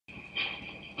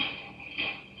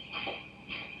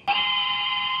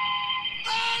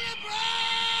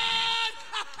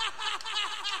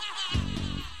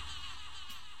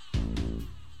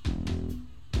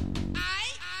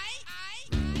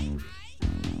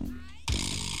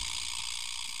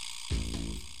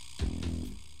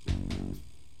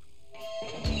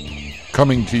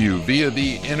Coming to you via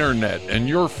the internet and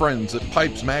your friends at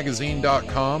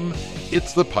PipesMagazine.com,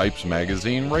 it's the Pipes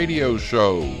Magazine Radio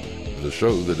Show. The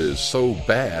show that is so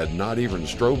bad, not even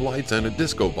strobe lights and a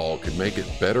disco ball could make it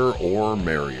better or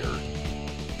merrier.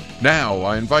 Now,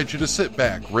 I invite you to sit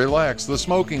back, relax, the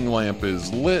smoking lamp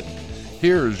is lit.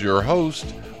 Here's your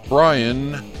host,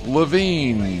 Brian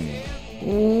Levine.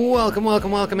 Welcome.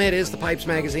 It is the Pipes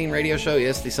Magazine Radio Show.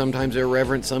 Yes, the sometimes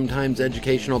irreverent, sometimes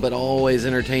educational, but always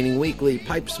entertaining weekly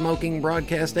pipe smoking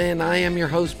broadcast. And I am your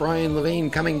host, Brian Levine,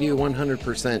 coming to you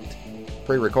 100%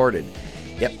 pre-recorded.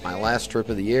 Yep, my last trip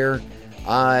of the year.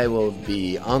 I will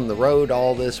be on the road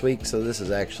all this week, so this is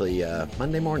actually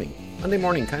Monday morning. Monday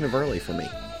morning, kind of early for me.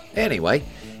 Anyway,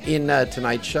 in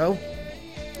tonight's show,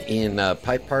 in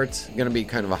pipe parts, going to be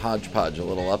kind of a hodgepodge, a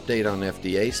little update on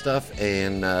FDA stuff,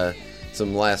 and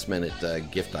some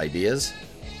last-minute gift ideas.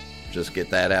 Just get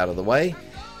that out of the way.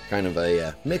 Kind of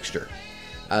a mixture.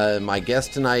 My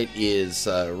guest tonight is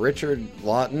Richard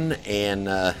Lawton, and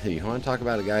you want to talk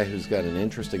about a guy who's got an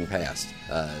interesting past.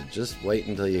 Just wait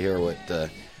until you hear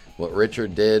what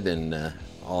Richard did and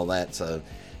all that. So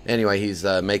anyway, he's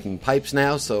making pipes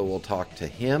now, so we'll talk to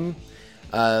him.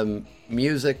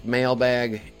 Music,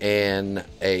 mailbag, and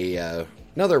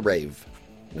another rave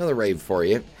for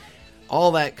you.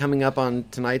 All that coming up on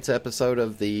tonight's episode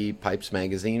of the Pipes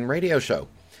Magazine Radio Show.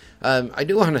 I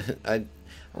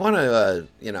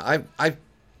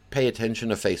pay attention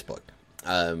to Facebook.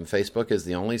 Facebook is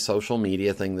the only social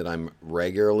media thing that I'm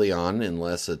regularly on,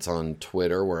 unless it's on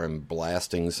Twitter, where I'm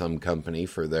blasting some company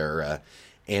for their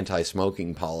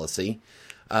anti-smoking policy.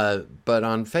 But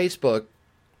on Facebook,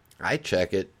 I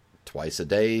check it twice a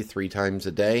day, 3 times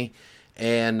a day.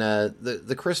 And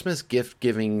the Christmas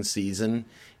gift-giving season,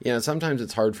 sometimes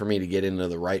it's hard for me to get into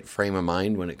the right frame of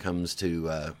mind when it comes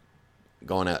to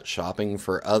going out shopping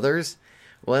for others.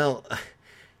 Well,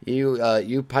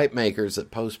 you pipe makers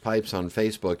that post pipes on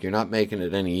Facebook, you're not making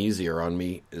it any easier on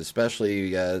me,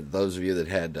 especially those of you that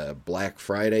had Black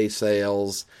Friday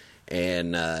sales.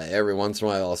 And every once in a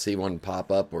while I'll see one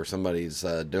pop up where somebody's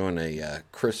doing a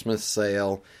Christmas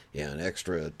sale, an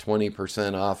extra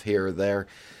 20% off here or there.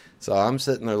 So I'm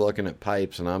sitting there looking at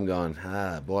pipes, and I'm going,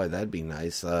 boy, that'd be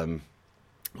nice. Oh,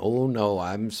 no,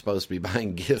 I'm supposed to be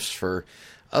buying gifts for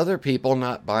other people,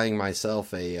 not buying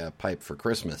myself a pipe for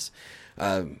Christmas.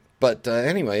 But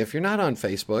anyway, if you're not on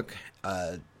Facebook,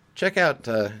 go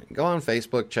on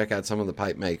Facebook, check out some of the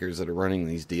pipe makers that are running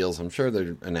these deals. I'm sure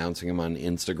they're announcing them on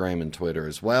Instagram and Twitter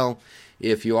as well.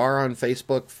 If you are on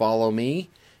Facebook, follow me,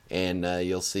 and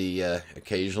you'll see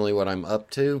occasionally what I'm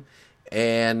up to.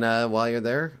 And while you're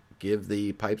there, give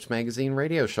the Pipes Magazine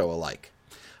Radio Show a like.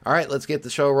 All right, let's get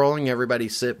the show rolling. Everybody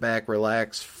sit back,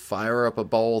 relax, fire up a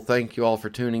bowl. Thank you all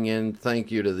for tuning in. Thank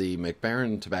you to the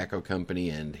McBaron Tobacco Company,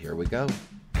 and here we go.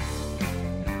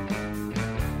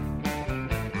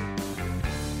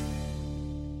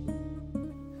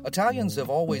 Italians have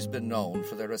always been known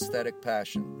for their aesthetic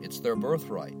passion. It's their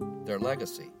birthright, their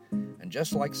legacy. And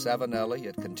just like Savinelli,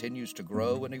 it continues to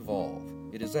grow and evolve.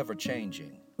 It is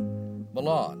ever-changing.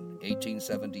 Milan,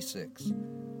 1876.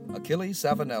 Achille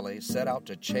Savinelli set out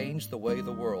to change the way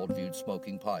the world viewed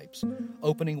smoking pipes,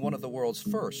 opening one of the world's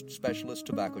first specialist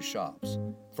tobacco shops.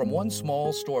 From one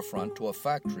small storefront to a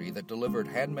factory that delivered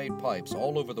handmade pipes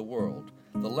all over the world,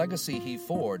 the legacy he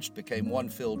forged became one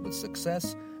filled with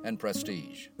success and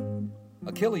prestige.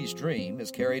 Achilles' dream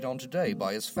is carried on today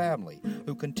by his family,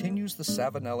 who continues the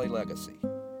Savinelli legacy.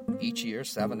 Each year,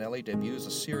 Savinelli debuts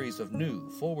a series of new,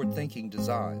 forward-thinking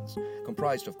designs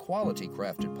comprised of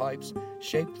quality-crafted pipes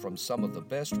shaped from some of the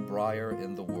best briar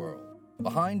in the world.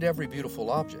 Behind every beautiful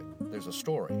object, there's a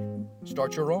story.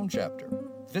 Start your own chapter.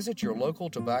 Visit your local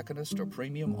tobacconist or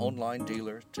premium online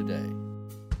dealer today.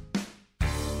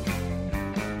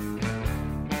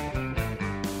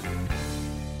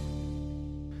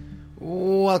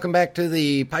 Welcome back to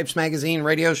the Pipes Magazine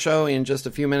Radio Show. In just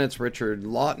a few minutes, Richard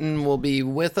Lawton will be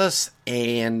with us.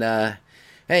 And,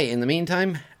 hey, in the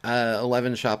meantime,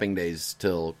 11 shopping days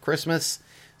till Christmas.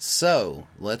 So,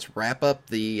 let's wrap up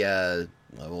the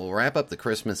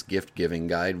Christmas gift-giving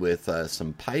guide with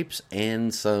some pipes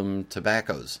and some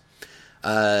tobaccos.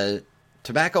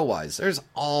 Tobacco-wise, there's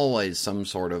always some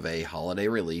sort of a holiday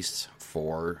release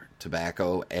for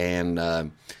tobacco.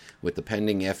 And with the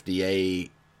pending FDA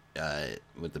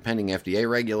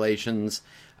regulations,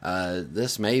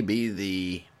 this may be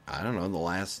the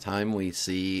last time we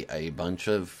see a bunch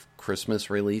of Christmas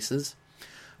releases.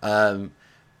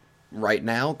 Right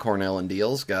now, Cornell &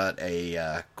 Deal's got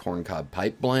a corncob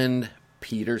pipe blend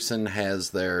Peterson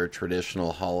has their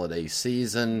traditional holiday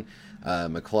season.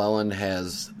 McClellan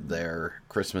has their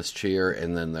Christmas cheer,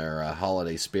 and then their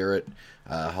holiday spirit.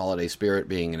 Holiday spirit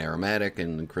being an aromatic,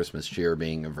 and Christmas cheer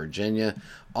being a Virginia.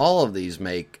 All of these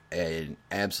make an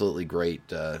absolutely great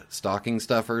stocking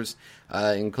stuffers,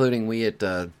 including we at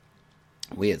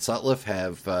Sutliff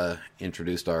have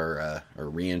introduced or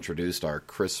reintroduced our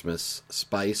Christmas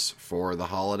spice for the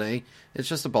holiday. It's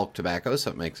just a bulk tobacco,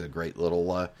 so it makes a great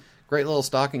little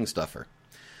stocking stuffer.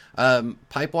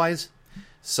 Pipe-wise,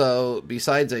 so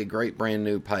besides a great brand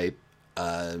new pipe,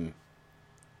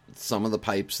 some of the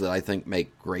pipes that I think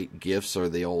make great gifts are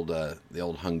the old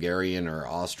Hungarian or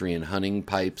Austrian hunting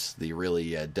pipes, the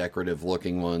really decorative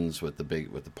looking ones with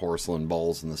the porcelain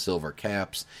bowls and the silver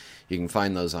caps. You can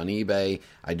find those on eBay.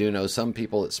 I do know some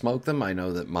people that smoke them. I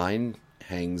know that mine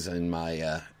hangs in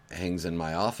my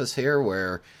office here,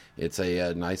 where it's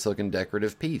a nice looking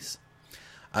decorative piece.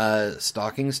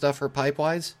 Stocking stuffer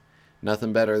pipe-wise,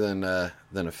 nothing better than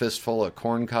a fistful of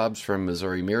corn cobs from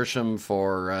Missouri Meerschaum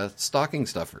for stocking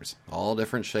stuffers. All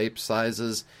different shapes,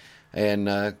 sizes,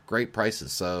 and great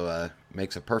prices. So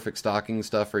makes a perfect stocking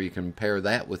stuffer. You can pair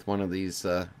that with one of these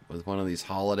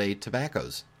holiday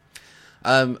tobaccos.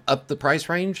 Up the price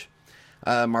range,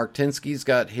 Mark Tinsky's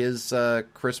got his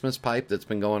Christmas pipe that's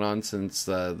been going on since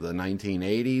the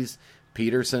 1980s.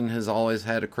 Peterson has always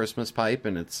had a Christmas pipe,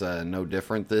 and it's no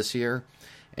different this year.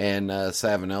 And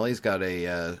Savinelli's got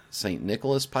a St.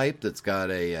 Nicholas pipe that's got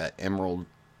a emerald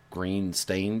green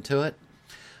stain to it.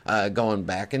 Going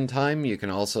back in time, you can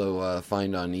also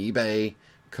find on eBay,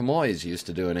 Camoys used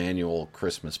to do an annual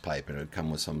Christmas pipe, and it would come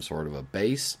with some sort of a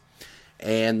base.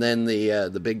 And then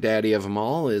the big daddy of them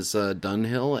all is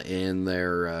Dunhill and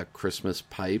their Christmas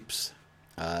pipes.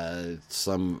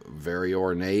 Some very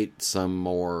ornate, some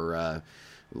more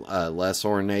less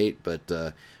ornate,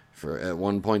 but at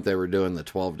one point they were doing the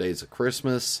 12 Days of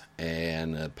Christmas,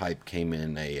 and a pipe came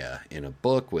in a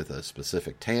book with a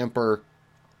specific tamper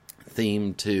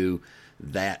themed to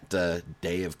that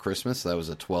day of Christmas. That was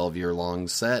a 12-year-long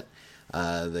set.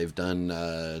 They've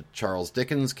done Charles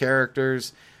Dickens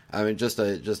characters. I mean, just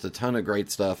a ton of great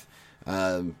stuff.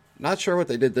 Not sure what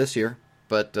they did this year,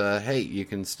 but hey, you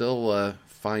can still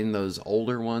find those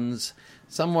older ones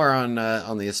somewhere on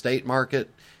the estate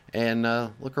market, and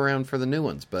look around for the new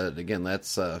ones. But again,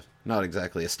 that's not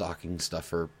exactly a stocking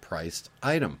stuffer priced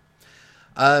item.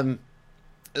 So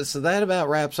that about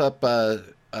wraps up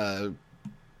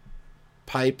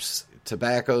pipes,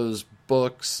 tobaccos,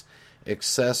 books,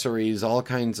 accessories, all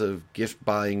kinds of gift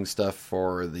buying stuff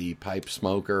for the pipe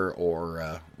smoker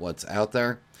or what's out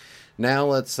there. Now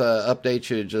let's update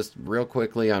you just real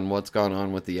quickly on what's gone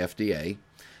on with the FDA.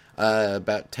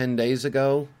 About 10 days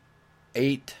ago,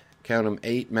 8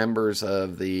 members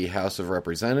of the House of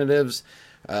Representatives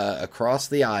across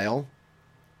the aisle,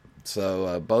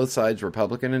 so both sides,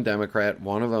 Republican and Democrat,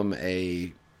 one of them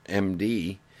a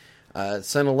MD,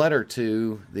 sent a letter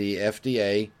to the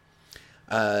FDA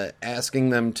asking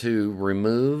them to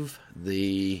remove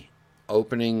the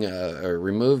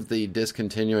remove the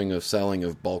discontinuing of selling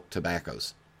of bulk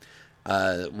tobaccos.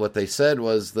 What they said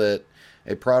was that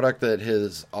a product that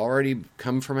has already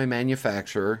come from a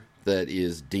manufacturer that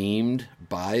is deemed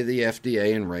by the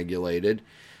FDA and regulated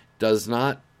does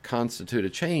not constitute a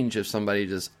change if somebody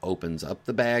just opens up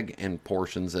the bag and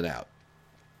portions it out.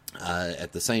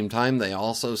 At the same time, they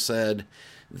also said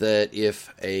that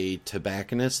if a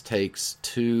tobacconist takes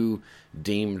 2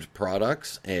 deemed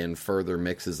products and further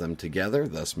mixes them together,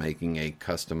 thus making a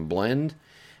custom blend,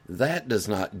 that does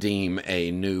not deem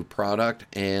a new product,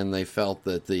 and they felt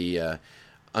that the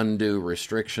undue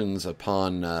restrictions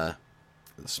upon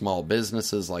small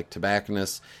businesses like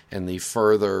tobacconists and the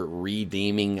further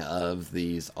redeeming of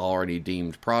these already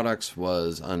deemed products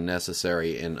was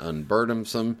unnecessary and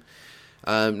unburdensome.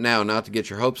 Now, not to get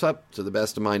your hopes up, to the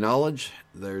best of my knowledge,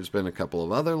 there's been a couple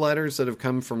of other letters that have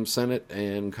come from Senate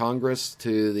and Congress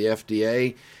to the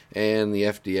FDA, and the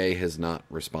FDA has not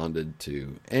responded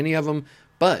to any of them.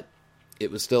 But it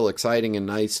was still exciting and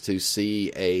nice to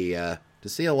see a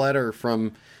letter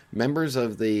from members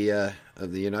of the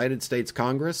United States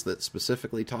Congress that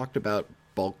specifically talked about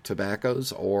bulk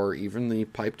tobaccos or even the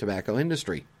pipe tobacco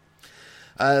industry.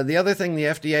 The other thing the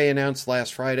FDA announced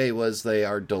last Friday was they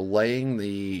are delaying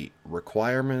the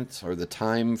requirements or the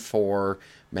time for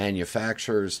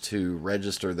manufacturers to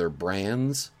register their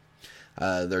brands.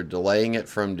 They're delaying it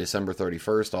from December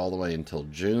 31st all the way until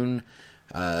June,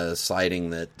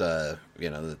 citing that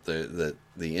that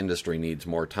the industry needs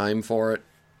more time for it.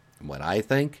 What I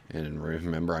think, and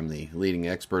remember I'm the leading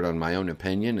expert on my own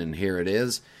opinion, and here it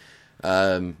is,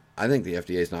 I think the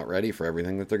FDA is not ready for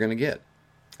everything that they're going to get.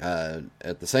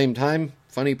 At the same time,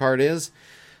 funny part is,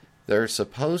 they're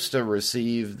supposed to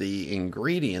receive the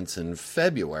ingredients in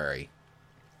February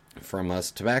from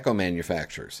us tobacco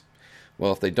manufacturers.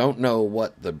 Well, if they don't know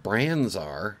what the brands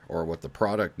are or what the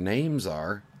product names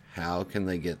are, how can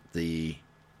they get the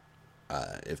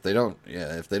if they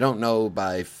don't know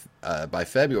by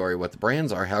February what the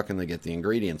brands are, how can they get the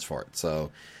ingredients for it?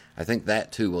 So I think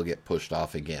that too will get pushed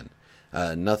off again.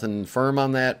 Nothing firm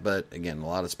on that, but again, a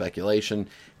lot of speculation.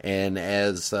 And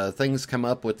as things come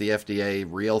up with the FDA,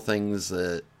 real things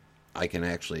that I can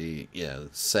actually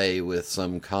say with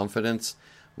some confidence,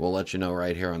 we'll let you know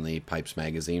right here on the Pipes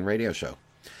Magazine radio show.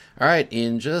 All right,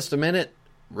 in just a minute,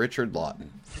 Richard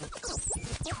Lawton.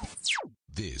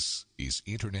 This is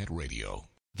Internet Radio.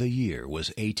 The year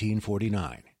was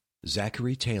 1849.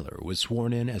 Zachary Taylor was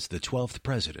sworn in as the 12th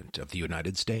President of the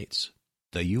United States.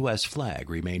 The U.S. flag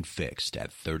remained fixed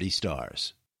at 30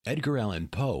 stars. Edgar Allan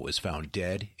Poe was found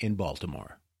dead in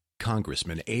Baltimore.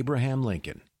 Congressman Abraham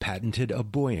Lincoln patented a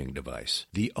buoying device,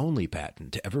 the only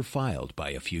patent ever filed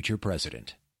by a future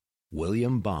president.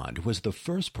 William Bond was the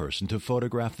first person to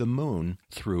photograph the moon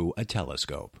through a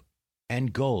telescope.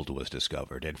 And gold was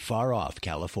discovered in far-off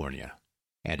California.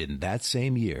 And in that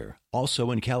same year,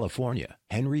 also in California,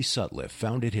 Henry Sutliff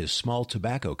founded his small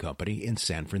tobacco company in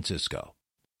San Francisco,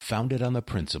 founded on the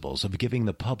principles of giving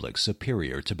the public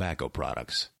superior tobacco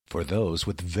products for those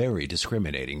with very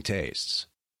discriminating tastes.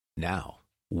 Now,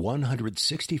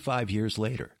 165 years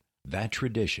later, that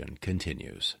tradition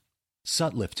continues.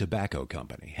 Sutliff Tobacco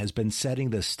Company has been setting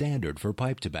the standard for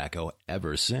pipe tobacco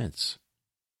ever since.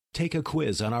 Take a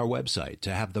quiz on our website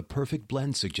to have the perfect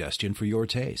blend suggestion for your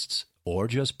tastes, or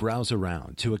just browse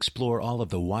around to explore all of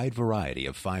the wide variety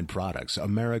of fine products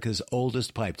America's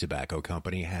oldest pipe tobacco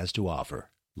company has to offer.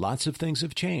 Lots of things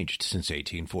have changed since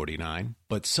 1849,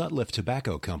 but Sutliff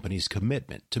Tobacco Company's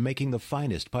commitment to making the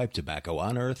finest pipe tobacco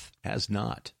on earth has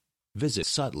not. Visit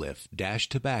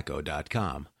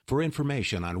sutliff-tobacco.com for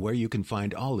information on where you can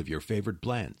find all of your favorite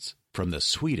blends, from the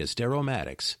sweetest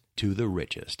aromatics to the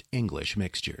richest English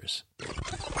mixtures.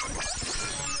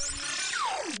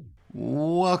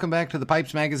 Welcome back to the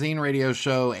Pipes Magazine radio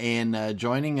show, and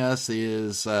joining us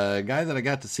is a guy that I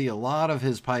got to see a lot of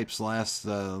his pipes last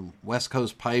West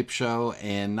Coast Pipe Show,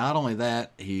 and not only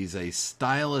that, he's a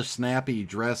stylish, snappy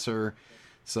dresser.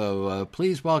 So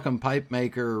please welcome pipe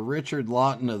maker Richard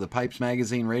Lawton of the Pipes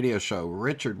Magazine radio show.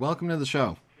 Richard, welcome to the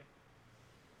show.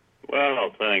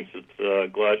 Well, thanks.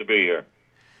 It's glad to be here.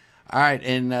 All right,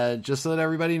 and just so that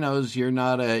everybody knows, you're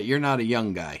not a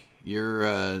young guy.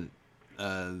 You're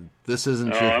this isn't.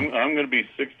 No, I'm going to be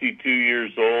 62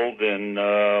 years old, and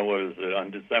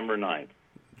on December 9th.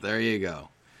 There you go.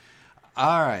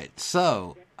 All right,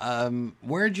 so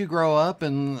where'd you grow up?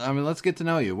 And I mean, let's get to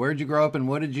know you. Where'd you grow up, and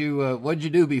what did you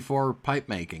do before pipe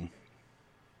making?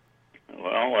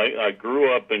 Well, I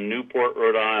grew up in Newport,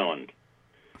 Rhode Island.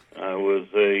 I was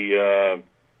a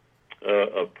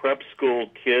prep school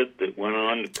kid that went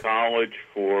on to college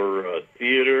for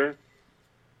theater,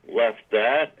 left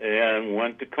that, and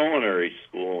went to culinary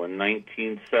school in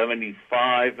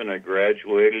 1975, and I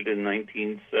graduated in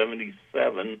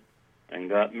 1977 and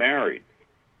got married.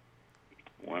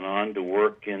 Went on to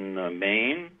work in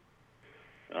Maine.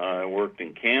 I worked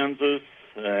in Kansas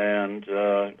and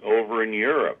over in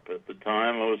Europe. At the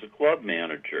time, I was a club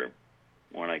manager.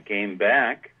 When I came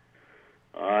back,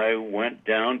 I went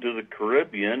down to the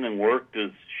Caribbean and worked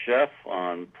as chef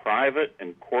on private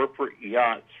and corporate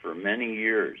yachts for many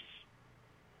years.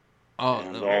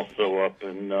 And also up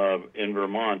in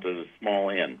Vermont at a small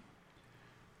inn.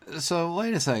 So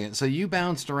wait a second. So you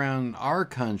bounced around our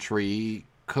country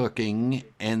cooking,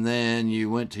 and then you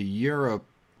went to Europe.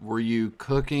 Were you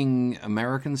cooking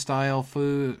American-style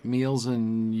food meals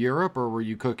in Europe, or were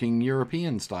you cooking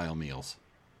European-style meals?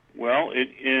 Well,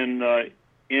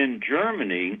 in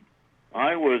Germany,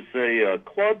 I was a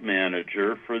club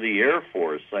manager for the Air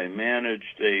Force. I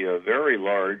managed a very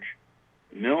large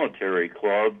military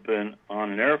club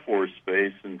on an Air Force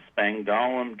base in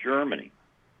Spangdahlem, Germany.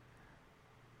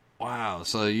 Wow!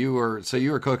 So you were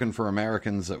cooking for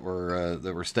Americans that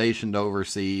were stationed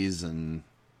overseas, and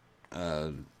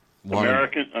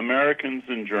Americans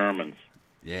and Germans.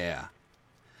 Yeah.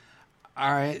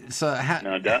 All right. So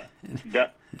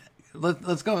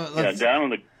let's go.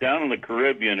 Down in the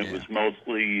Caribbean, it was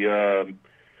mostly the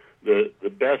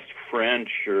best French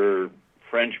or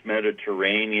French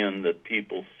Mediterranean that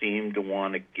people seem to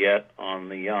want to get on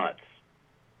the yachts.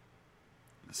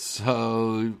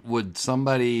 So would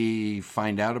somebody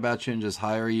find out about you and just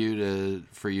hire you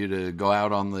for you to go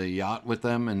out on the yacht with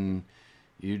them and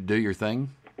you do your thing?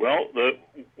 Well,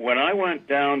 when I went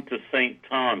down to St.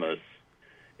 Thomas,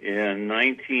 In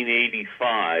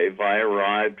 1985, I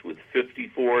arrived with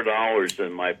 $54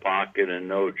 in my pocket and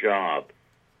no job.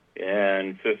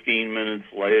 And 15 minutes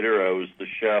later, I was the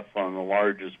chef on the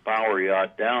largest power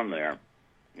yacht down there.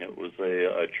 It was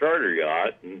a charter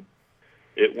yacht, and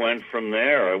it went from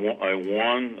there. I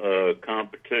won a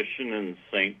competition in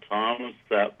St. Thomas,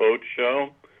 that boat show,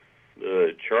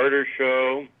 the charter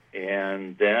show,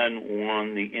 and then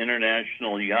won the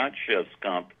International Yacht Chefs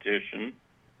competition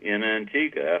in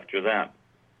Antigua after that.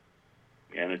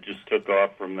 And it just took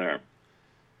off from there.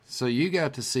 So you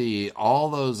got to see all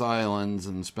those islands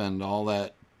and spend all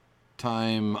that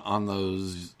time on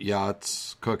those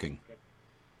yachts cooking.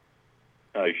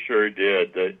 I sure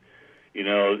did. That,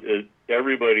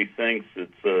 everybody thinks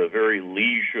it's a very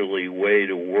leisurely way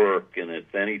to work, and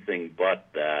it's anything but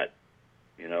that.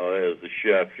 As a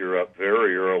chef, you're up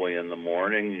very early in the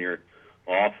morning, and you're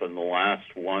often the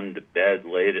last one to bed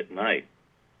late at night.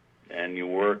 And you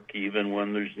work even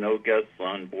when there's no guests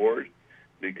on board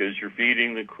because you're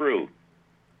feeding the crew.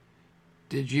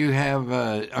 Did you have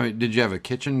a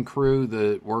kitchen crew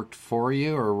that worked for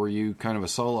you, or were you kind of a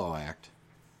solo act?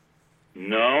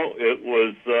 No, it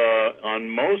was on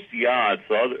most yachts,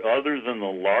 other than the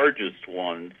largest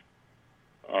ones.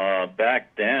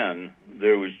 Back then,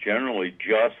 there was generally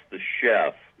just the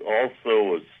chef,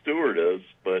 also a stewardess,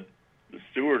 but the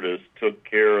stewardess took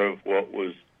care of what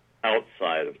was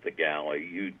outside of the galley.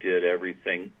 You did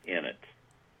everything in it.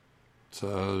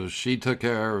 So she took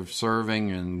care of serving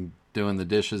and doing the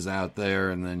dishes out there,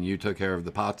 and then you took care of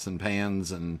the pots and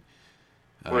pans and...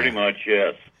 Pretty much,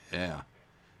 yes. Yeah.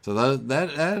 So that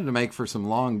had to make for some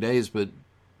long days, but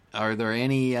are there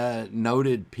any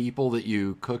noted people that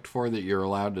you cooked for that you're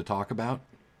allowed to talk about?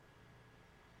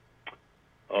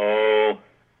 Oh,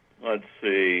 let's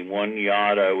see. One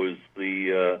yacht I was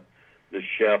the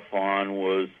chef on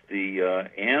was the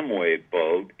Amway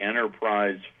boat,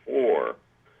 Enterprise 4.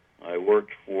 I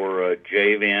worked for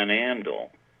J. Van Andel.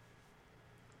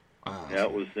 Wow.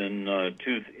 That was in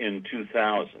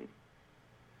 2000.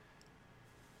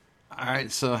 All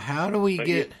right, so how do we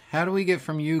get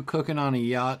from you cooking on a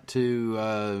yacht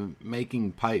to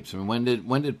making pipes? I mean,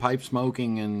 when did pipe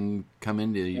smoking and come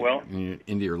into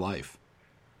your life?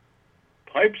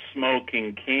 Pipe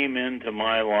smoking came into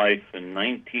my life in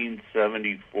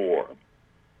 1974.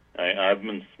 I've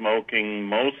been smoking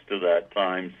most of that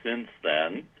time since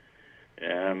then,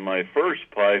 and my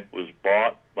first pipe was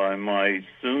bought by my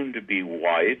soon-to-be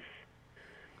wife,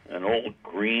 an old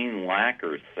green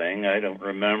lacquer thing. I don't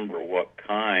remember what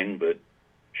kind, but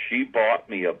she bought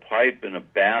me a pipe and a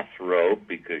bathrobe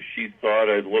because she thought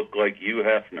I'd look like Hugh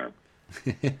Hefner.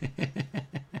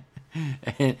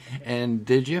 and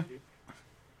did you?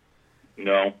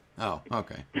 No. Oh,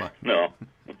 okay. No.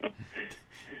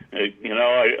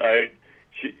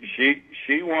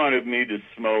 She wanted me to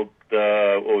smoke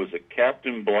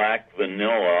Captain Black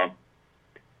Vanilla,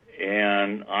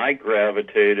 and I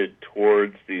gravitated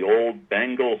towards the old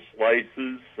Bengal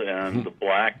slices and the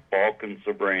black Balkan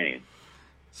Sobranie.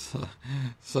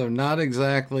 So not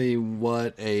exactly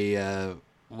what a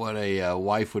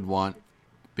wife would want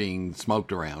being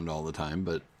smoked around all the time,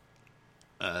 but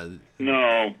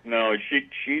no,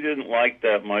 she didn't like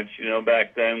that much.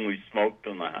 Back then we smoked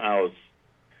in the house,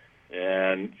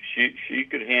 and she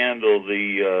could handle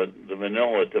the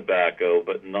vanilla tobacco,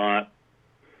 but not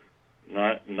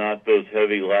those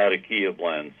heavy Latakia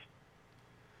blends.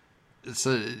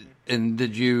 So, and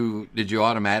did you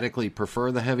automatically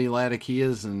prefer the heavy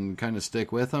Latakias and kind of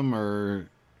stick with them, or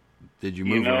did you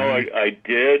move around? I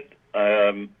did.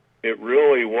 It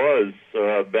really was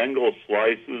Bengal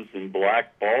slices and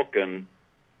black Balkan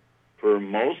for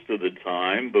most of the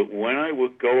time, but when I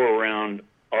would go around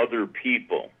other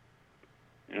people,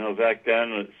 back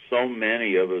then so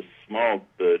many of us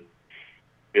smoked that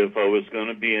if I was going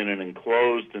to be in an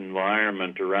enclosed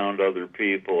environment around other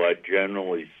people, I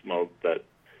generally smoked that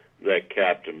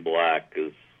Captain Black,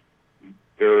 because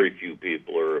very few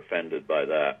people are offended by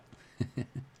that.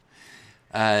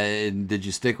 Did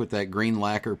you stick with that green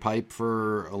lacquer pipe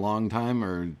for a long time,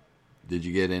 or did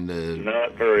you get into...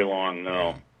 Not very long,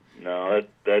 no. No,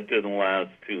 that didn't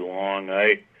last too long.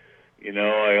 I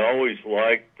always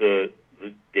liked the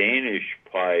Danish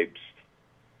pipes.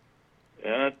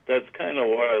 And that's kind of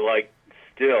what I like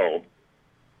still.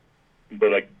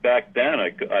 But back then,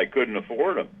 I couldn't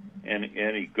afford them,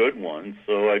 any good ones,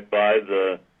 so I'd buy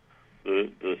the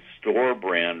store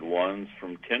brand ones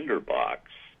from Tinderbox.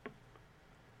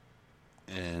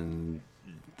 And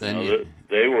then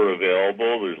they were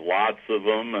available. There's lots of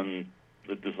them, and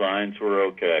the designs were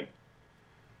okay.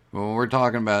 Well, we're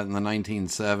talking about in the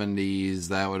 1970s,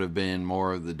 that would have been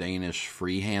more of the Danish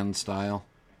freehand style.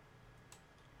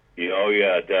 Oh,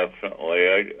 yeah,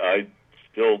 definitely. I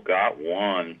still got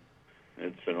one.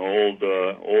 It's an old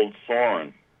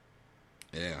Soren.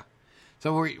 Yeah.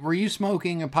 So were you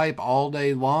smoking a pipe all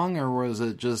day long, or was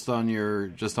it just on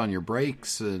your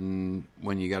breaks and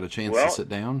when you got a chance to sit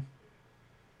down?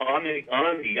 On the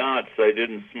yachts, I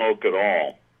didn't smoke at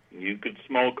all. You could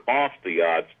smoke off the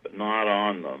yachts, but not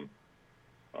on them.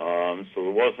 So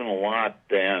there wasn't a lot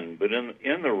then. But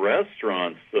in the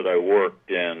restaurants that I worked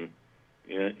in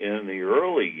the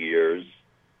early years,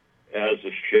 as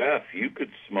a chef, you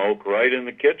could smoke right in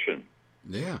the kitchen.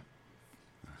 Yeah.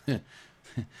 It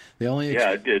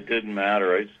didn't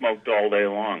matter. I smoked all day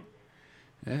long.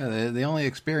 Yeah, the only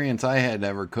experience I had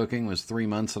ever cooking was 3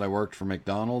 months that I worked for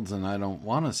McDonald's, and I don't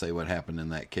want to say what happened in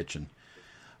that kitchen.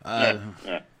 Yeah.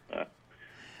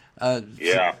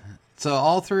 So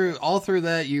all through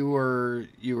that you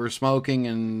were smoking,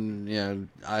 and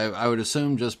I would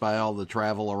assume just by all the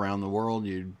travel around the world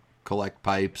you'd collect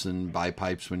pipes and buy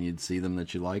pipes when you'd see them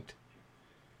that you liked.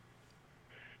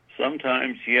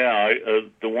 Sometimes, yeah.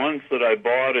 The ones that I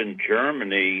bought in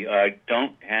Germany, I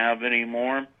don't have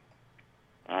anymore.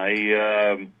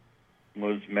 I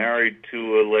was married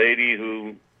to a lady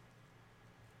who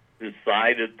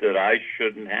decided that I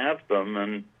shouldn't have them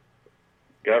and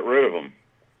got rid of them.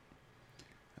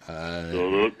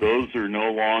 So those are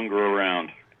no longer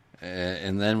around.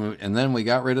 And then we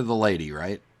got rid of the lady,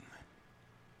 right?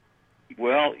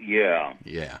 Well, yeah.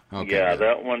 Yeah. Okay. Yeah,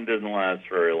 that one didn't last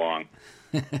very long.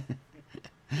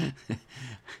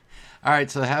 All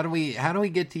right, so how do we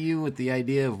get to you with the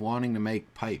idea of wanting to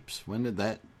make pipes? When did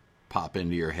that pop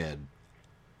into your head?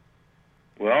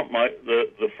 Well,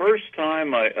 the first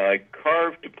time I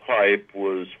carved a pipe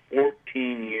was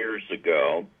 14 years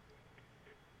ago,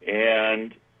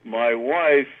 and my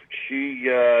wife, she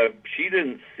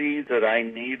didn't see that I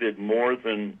needed more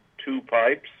than 2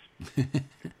 pipes.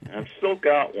 I've still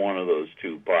got one of those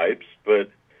 2 pipes, but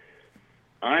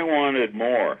I wanted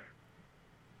more.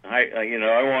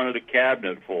 I wanted a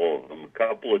cabinet full of them, a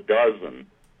couple of dozen.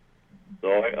 So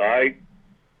I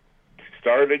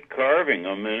started carving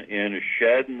them in a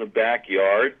shed in the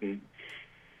backyard, and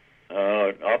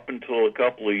up until a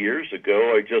couple of years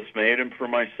ago, I just made them for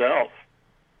myself.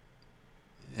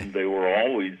 And they were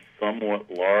always somewhat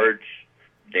large,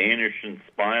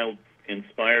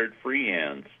 Danish-inspired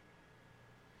freehands.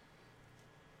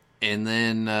 And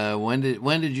then when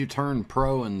did you turn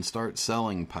pro and start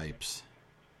selling pipes?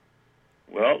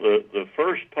 Well, the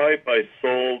first pipe I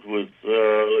sold was,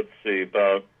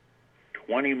 about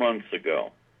 20 months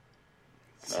ago.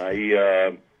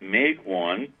 I made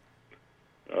one,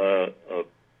 a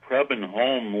Preben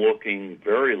Home looking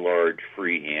very large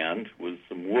freehand with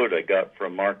some wood I got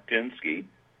from Mark Tinsky,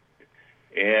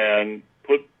 and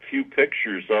put a few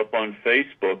pictures up on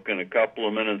Facebook, and a couple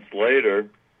of minutes later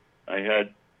I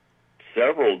had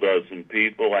several dozen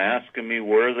people asking me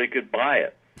where they could buy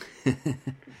it.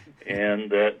 And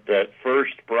that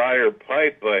first briar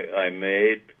pipe I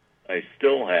made, I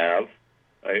still have.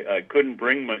 I couldn't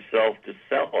bring myself to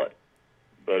sell it,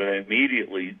 but I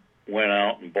immediately went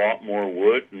out and bought more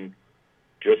wood and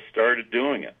just started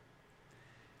doing it.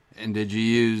 And did you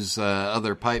use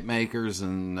other pipe makers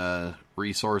and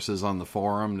resources on the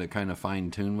forum to kind of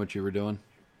fine-tune what you were doing?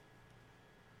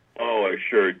 Oh, I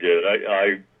sure did.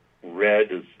 I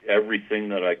read everything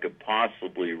that I could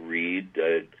possibly read.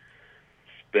 I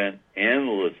spent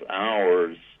endless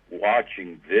hours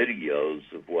watching videos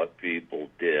of what people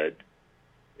did.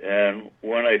 And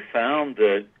when I found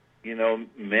that,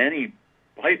 many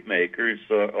pipe makers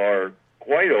are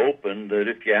quite open, that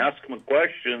if you ask them a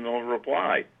question, they'll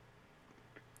reply.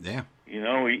 Yeah.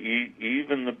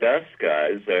 Even the best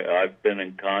guys, I've been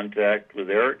in contact with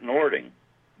Eric Nording,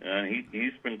 and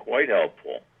he's been quite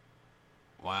helpful.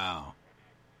 Wow.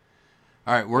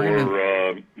 All right, we're going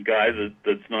to... a guy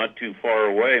that's not too far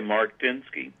away, Mark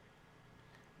Tinsky.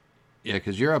 Yeah,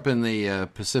 because you're up in the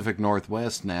Pacific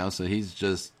Northwest now, so he's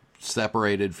just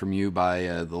separated from you by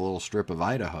the little strip of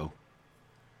Idaho.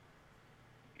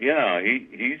 Yeah,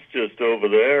 he's just over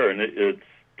there, and it's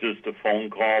just a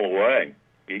phone call away.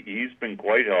 He's been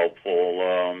quite helpful.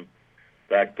 In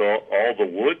fact, all the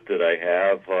wood that I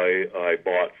have, I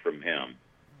bought from him.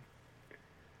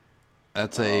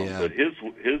 That's but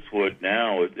his wood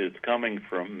now, it's coming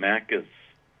from Makis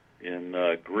in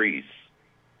Greece.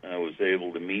 I was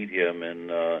able to meet him in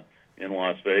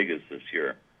Las Vegas this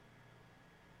year.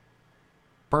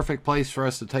 Perfect place for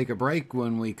us to take a break.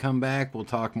 When we come back, we'll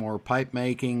talk more pipe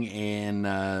making, and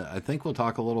I think we'll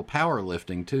talk a little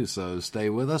powerlifting too. So stay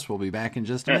with us. We'll be back in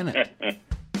just a minute.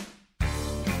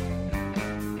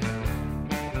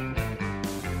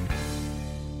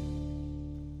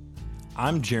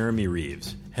 I'm Jeremy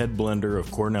Reeves, head blender of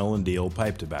Cornell & Deal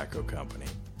Pipe Tobacco Company.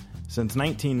 Since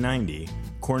 1990,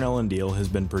 Cornell & Deal has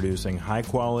been producing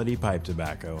high-quality pipe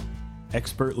tobacco,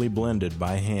 expertly blended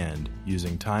by hand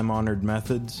using time-honored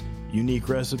methods, unique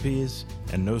recipes,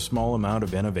 and no small amount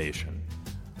of innovation.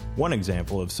 One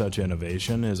example of such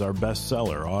innovation is our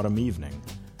bestseller, Autumn Evening.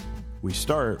 We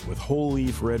start with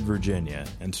whole-leaf red Virginia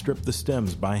and strip the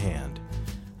stems by hand.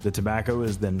 The tobacco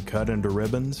is then cut into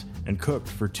ribbons and cooked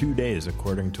for 2 days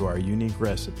according to our unique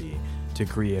recipe to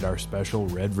create our special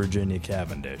red Virginia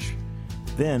Cavendish.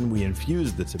 Then we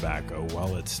infuse the tobacco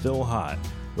while it's still hot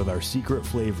with our secret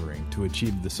flavoring to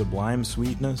achieve the sublime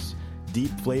sweetness, deep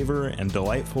flavor, and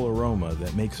delightful aroma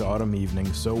that makes Autumn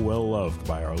Evening so well loved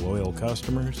by our loyal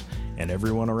customers and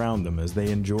everyone around them as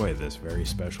they enjoy this very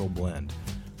special blend.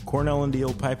 Cornell &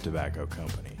 Deal Pipe Tobacco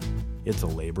Company. It's a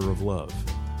labor of love.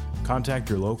 Contact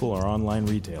your local or online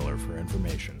retailer for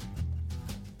information.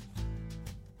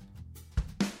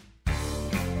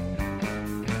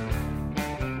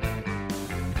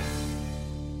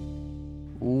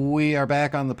 We are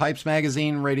back on the Pipes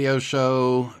Magazine radio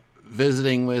show,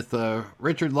 visiting with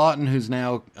Richard Lawton, who's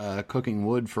now cooking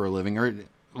wood for a living.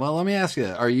 Well, let me ask you,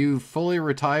 are you fully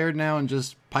retired now and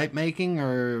just pipe making, or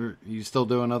are you still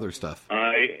doing other stuff?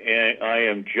 I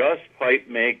am just pipe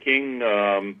making.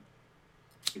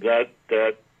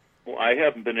 I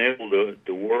haven't been able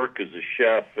to work as a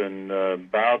chef in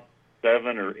about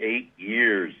 7 or 8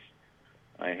 years.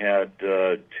 I had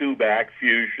 2 back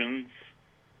fusions,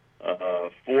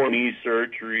 4 knee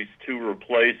surgeries, 2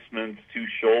 replacements, 2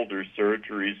 shoulder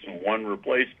surgeries, and 1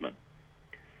 replacement.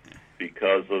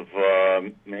 Because of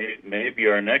maybe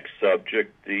our next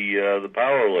subject, the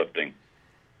powerlifting.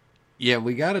 Yeah,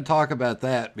 we got to talk about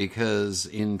that, because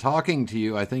in talking to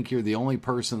you, I think you're the only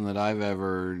person that I've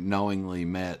ever knowingly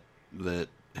met that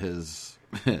has.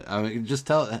 I mean, just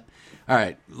tell. All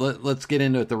right, let's get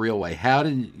into it the real way. How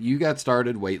did you got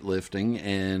started weightlifting,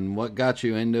 and what got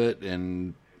you into it,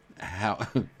 and how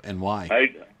and why?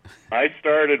 I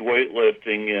started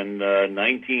weightlifting in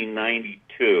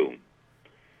 1992.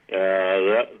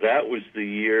 That was the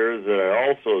year that I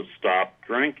also stopped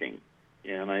drinking.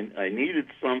 And I needed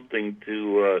something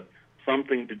to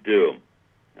do.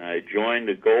 I joined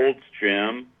a Gold's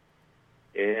Gym,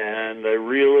 and I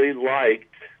really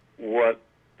liked what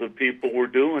the people were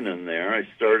doing in there. I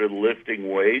started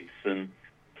lifting weights and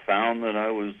found that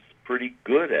I was pretty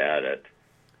good at it.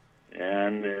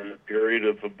 And in a period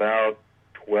of about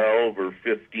 12 or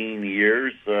 15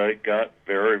 years, I got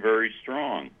very, very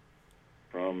strong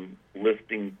from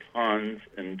lifting tons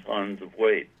and tons of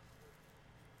weight.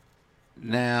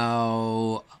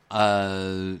 Now,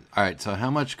 all right, so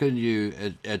how much could you,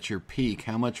 at your peak,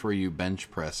 how much were you bench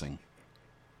pressing?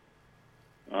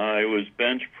 I was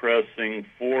bench pressing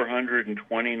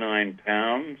 429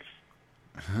 pounds.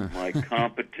 My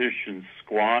competition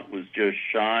squat was just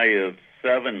shy of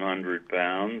 700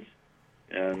 pounds,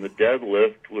 and the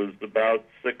deadlift was about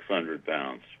 600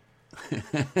 pounds.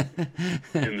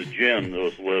 In the gym,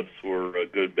 those lifts were a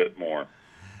good bit more.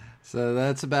 So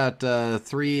that's about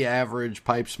 3 average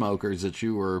pipe smokers that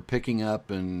you were picking up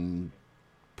and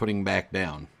putting back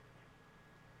down.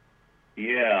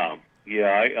 Yeah,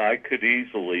 I could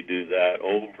easily do that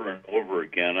over and over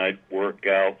again. I'd work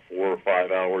out 4 or 5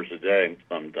 hours a day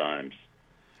sometimes.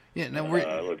 Yeah, now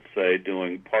let's say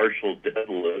doing partial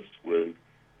deadlifts with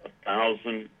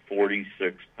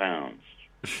 1,046 pounds.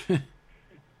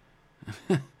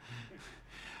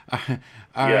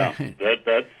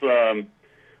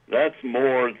 That's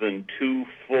more than 2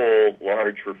 full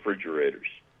large refrigerators.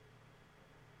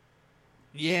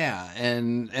 Yeah,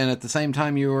 and at the same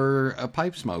time you were a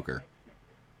pipe smoker.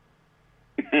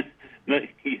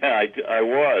 Yeah, I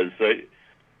was.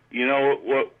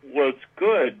 What's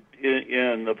good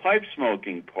in the pipe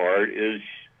smoking part is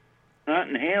not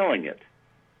inhaling it.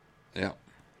 Yeah.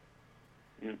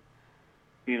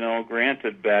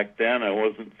 Granted, back then I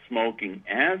wasn't smoking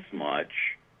as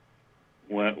much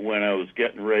when I was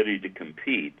getting ready to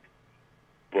compete,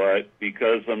 but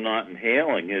because I'm not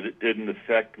inhaling it, it didn't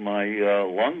affect my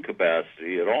lung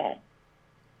capacity at all.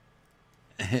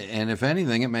 And if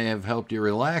anything, it may have helped you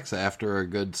relax after a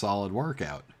good solid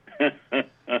workout.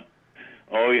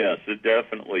 Oh yes, it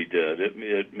definitely did.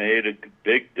 It made a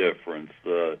big difference.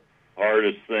 The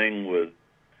hardest thing with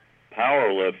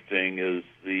powerlifting is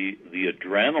the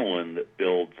adrenaline that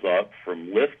builds up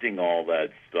from lifting all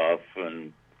that stuff,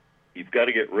 and you've got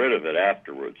to get rid of it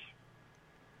afterwards.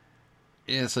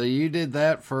 Yeah, so you did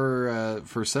that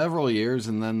for several years,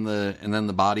 and then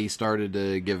the body started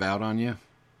to give out on you.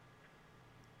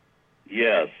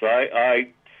 Yes, I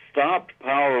stopped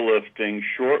powerlifting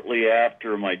shortly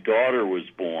after my daughter was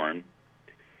born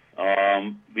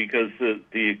because of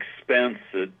the expense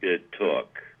it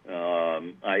took.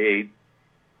 I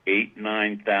ate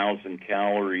 9,000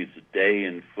 calories a day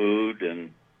in food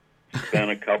and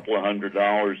spent a couple of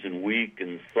 $100 a week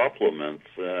in supplements,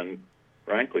 and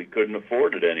frankly couldn't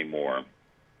afford it anymore.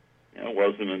 And it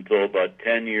wasn't until about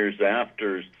 10 years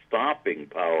after stopping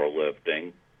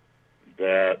powerlifting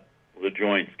that the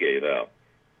joints gave out.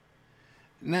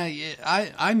 Now,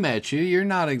 I met you. You're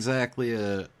not exactly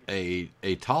a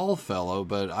tall fellow,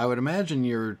 but I would imagine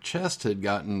your chest had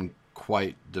gotten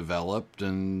quite developed,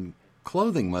 and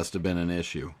clothing must have been an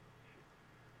issue.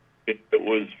 It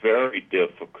was very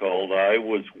difficult. I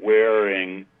was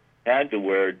had to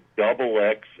wear double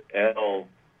XL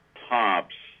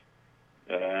tops,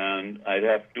 and I'd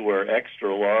have to wear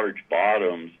extra large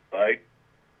bottoms.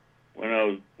 When I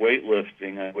was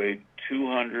weightlifting, I weighed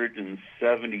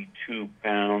 272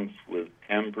 pounds with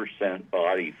 10%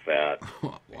 body fat.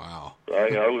 Wow.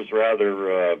 I was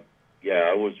rather, I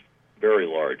was very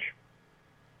large.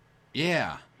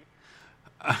 Yeah.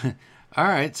 All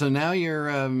right. So now you're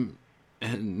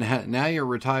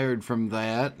retired from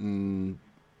that, and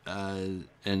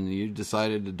you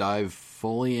decided to dive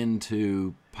fully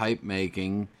into pipe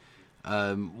making.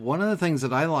 One of the things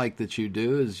that I like that you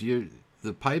do is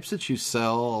the pipes that you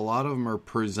sell, a lot of them are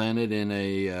presented in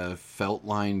a felt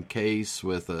lined case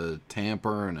with a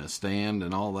tamper and a stand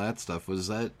and all that stuff. Was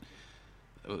that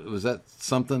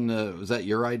something? Was that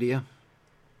your idea?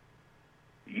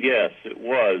 Yes, it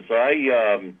was.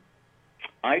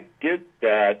 I did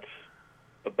that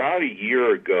about a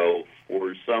year ago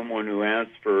for someone who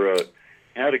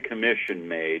had a commission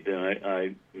made, and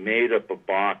I made up a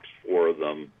box for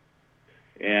them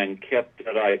and kept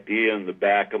that idea in the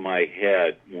back of my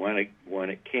head. When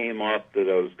it came up that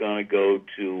I was going to go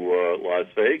to Las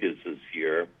Vegas this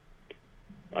year,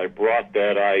 I brought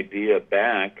that idea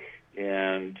back,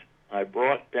 and I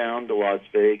brought down to Las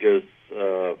Vegas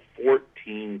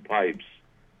 14 pipes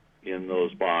in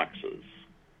those boxes.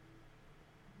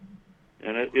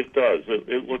 And it does.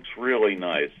 It looks really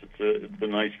nice. It's a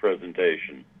nice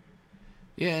presentation.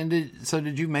 Yeah, and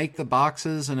did you make the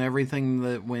boxes and everything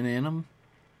that went in them?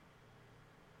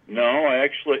 No, I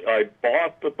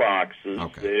bought the boxes.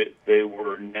 Okay. They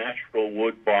were natural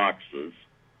wood boxes.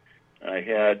 I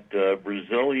had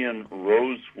Brazilian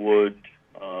rosewood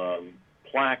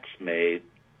plaques made,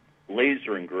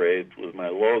 laser engraved with my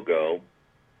logo,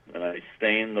 and I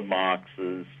stained the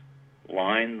boxes,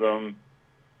 lined them,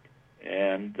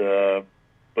 and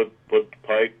put the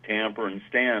pipe, tamper, and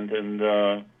stand, and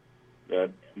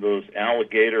those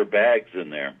alligator bags in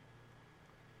there.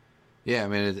 Yeah, I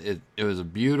mean, it was a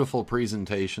beautiful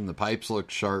presentation. The pipes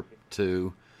looked sharp,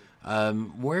 too.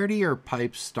 Where do your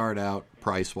pipes start out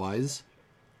price-wise?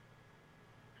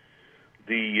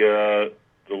 The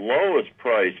lowest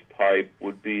price pipe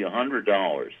would be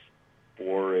 $100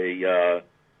 for an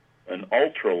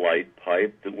ultralight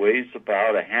pipe that weighs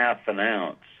about a half an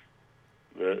ounce.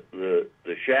 The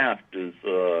shaft is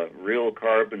real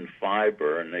carbon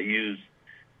fiber, and they use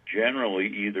generally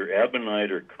either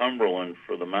ebonite or Cumberland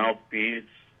for the mouthpiece,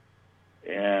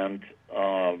 and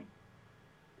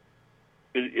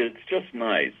it's just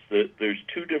nice. There's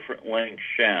two different length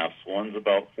shafts. One's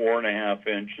about 4.5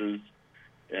 inches,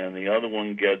 and the other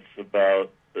one gets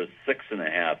about a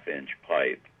 6.5-inch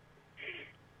pipe.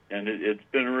 And it's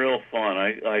been real fun.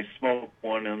 I smoke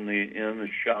one in the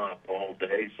shop all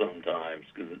day sometimes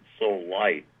because it's so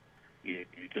light. You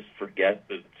just forget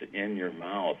that it's in your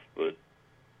mouth, but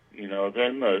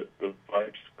then the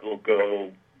pipes will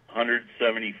go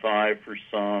 $175 for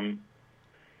some,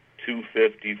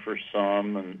 $250 for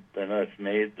some, and then I've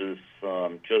made this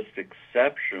just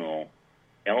exceptional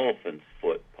elephant's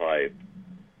foot pipe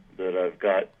that I've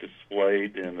got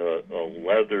displayed in a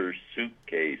leather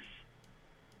suitcase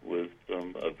with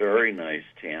a very nice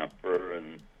tamper,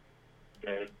 and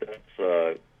that's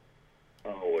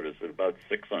about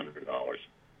 $600.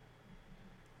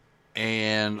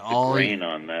 And the grain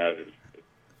on that is.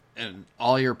 And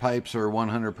all your pipes are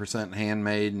 100%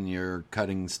 handmade, and you're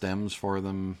cutting stems for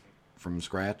them from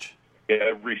scratch?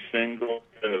 Every single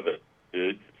bit of it.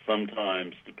 It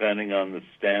sometimes, depending on the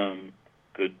stem,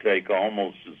 could take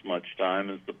almost as much time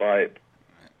as the pipe.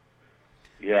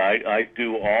 Yeah, I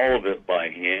do all of it by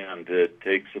hand. It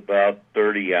takes about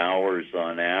 30 hours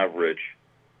on average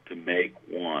to make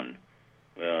one.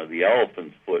 The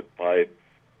elephant's foot pipe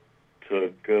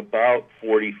took about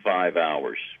 45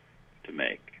 hours to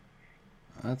make.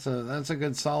 That's a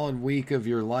good solid week of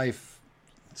your life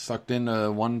sucked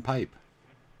into one pipe.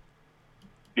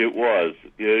 It was.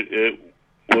 It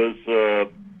was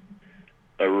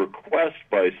a request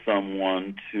by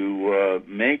someone to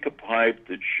make a pipe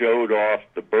that showed off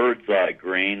the bird's eye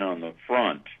grain on the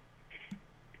front.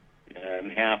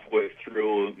 And halfway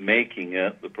through making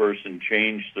it, the person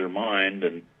changed their mind,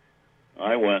 and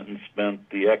I went and spent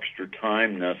the extra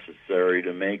time necessary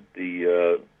to make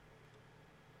the,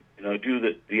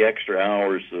 do the extra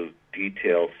hours of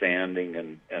detail sanding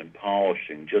and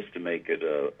polishing just to make it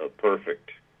a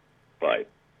perfect pipe.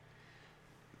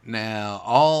 Now,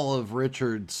 all of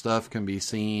Richard's stuff can be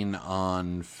seen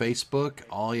on Facebook.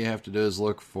 All you have to do is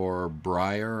look for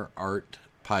Briar Art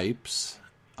Pipes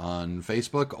on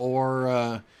Facebook,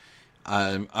 or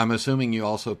I'm assuming you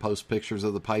also post pictures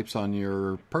of the pipes on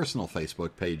your personal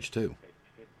Facebook page, too.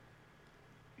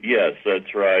 Yes,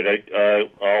 that's right.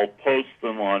 I'll post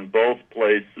them on both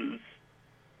places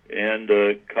and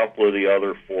a couple of the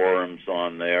other forums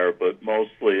on there, but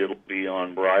mostly it'll be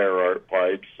on Briar Art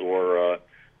Pipes or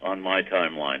on my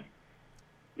timeline.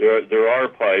 There are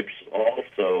pipes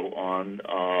also on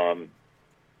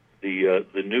the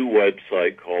new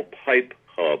website called Pipe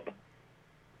Hub.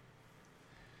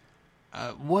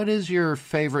 What is your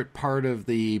favorite part of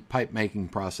the pipe making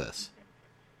process?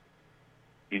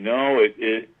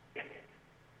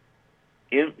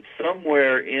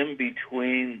 Somewhere in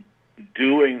between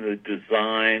doing the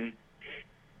design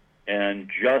and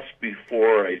just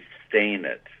before I stain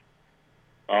it,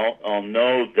 I'll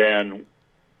know then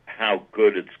how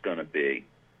good it's going to be,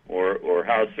 or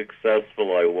how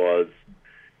successful I was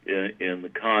in the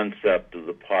concept of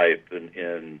the pipe and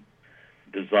in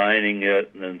designing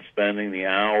it, and then spending the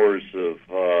hours of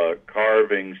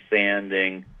carving,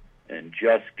 sanding, and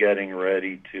just getting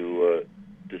ready to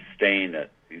stain it.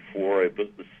 Before I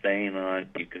put the stain on,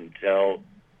 you can tell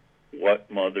what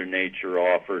Mother Nature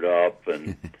offered up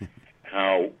and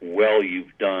how well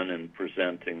you've done in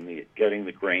getting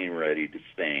the grain ready to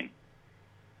stain.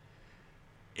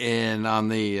 And on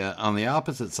the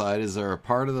opposite side, is there a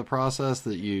part of the process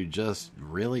that you just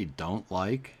really don't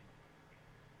like?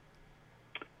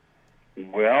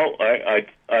 Well,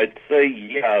 I'd say,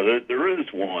 yeah, there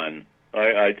is one.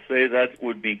 I'd say that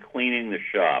would be cleaning the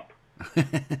shop.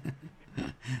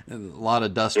 A lot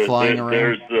of dust flying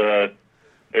around.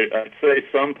 I'd say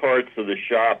some parts of the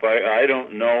shop, I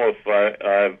don't know if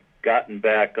I've gotten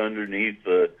back underneath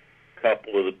a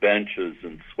couple of the benches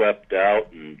and swept out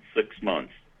in 6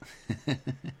 months.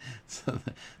 So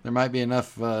there might be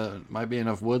enough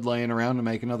wood laying around to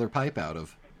make another pipe out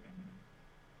of.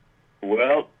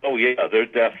 Well, oh yeah, there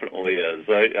definitely is.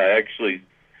 I actually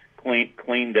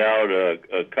cleaned out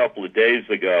a couple of days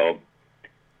ago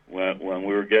when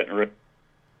we were getting rid of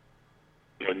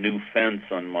a new fence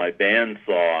on my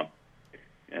bandsaw,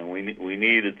 and we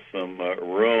needed some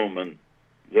room, and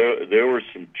there were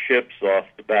some chips off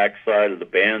the backside of the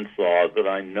bandsaw that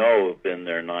I know have been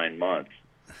there 9 months.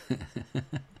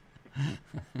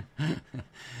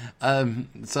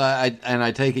 So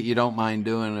I take it you don't mind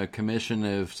doing a commission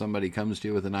if somebody comes to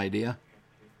you with an idea?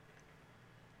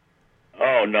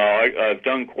 Oh, no, I've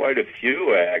done quite a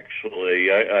few,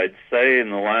 actually. I'd say in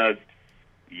the last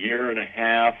year and a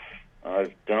half,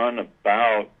 I've done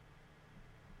about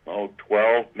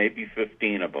 12, maybe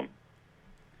 15 of them.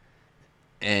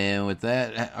 And with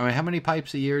that, I mean, how many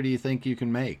pipes a year do you think you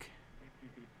can make?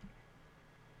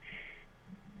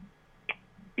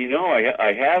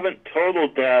 I haven't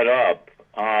totaled that up.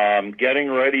 Getting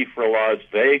ready for Las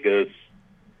Vegas,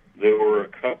 there were a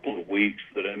couple of weeks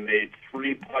that I made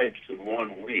 3 pipes in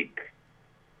 1 week.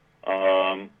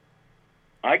 I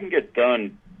can get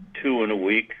done 2 in a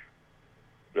week.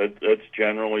 That's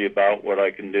generally about what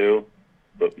I can do.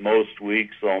 But most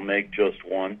weeks I'll make just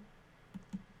 1.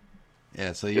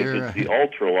 Yeah, so if it's the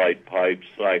ultralight pipes,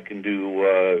 I can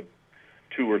do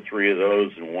 2 or 3 of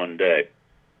those in 1 day.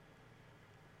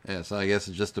 Yeah, so I guess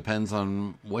it just depends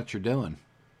on what you're doing.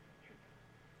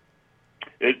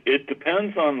 It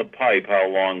depends on the pipe how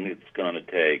long it's going to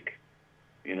take.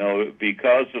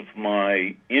 Because of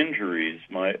my injuries,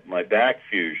 my back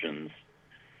fusions,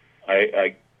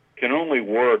 I can only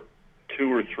work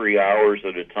 2 or 3 hours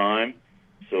at a time,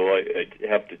 so I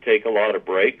have to take a lot of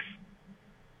breaks.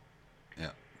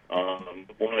 Yeah.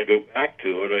 When I go back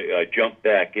to it, I jump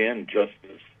back in just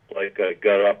as like I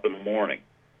got up in the morning.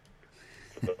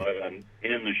 So I'm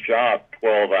in the shop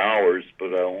 12 hours,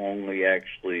 but I'll only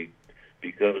actually,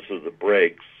 because of the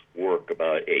breaks, work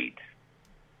about 8.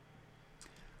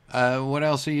 What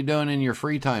else are you doing in your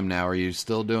free time now? Are you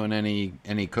still doing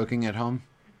any cooking at home?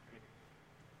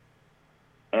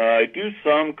 I do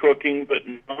some cooking, but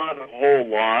not a whole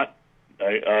lot.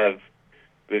 I've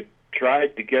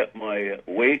tried to get my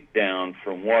weight down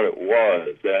from what it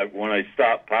was. When I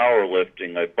stopped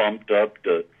powerlifting, I bumped up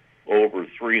to over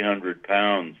 300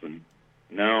 pounds, and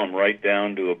now I'm right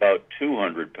down to about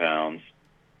 200 pounds,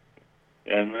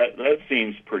 and that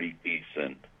seems pretty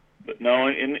decent. But no,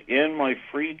 in my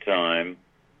free time,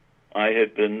 I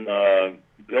had been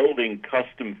building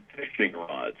custom fishing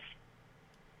rods.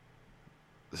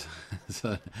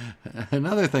 So,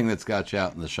 another thing that's got you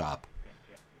out in the shop.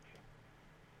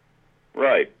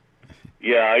 Right.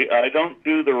 Yeah, I don't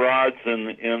do the rods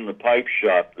in the pipe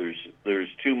shop. There's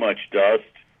too much dust.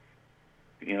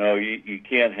 You know, you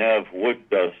can't have wood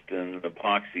dust in an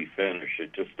epoxy finish.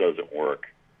 It just doesn't work.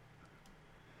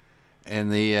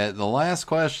 And the last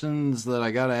questions that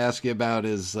I got to ask you about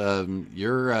is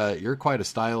you're quite a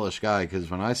stylish guy, because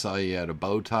when I saw you had a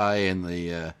bow tie and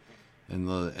the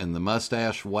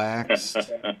mustache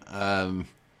waxed,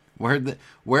 where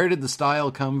did the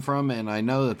style come from? And I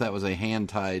know that was a hand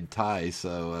tied tie,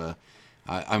 so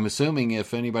I'm assuming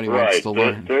if anybody wants to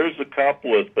learn, there's a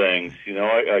couple of things. You know,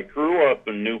 I grew up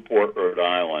in Newport, Rhode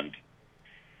Island,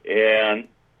 and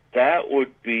that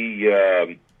would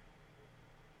be.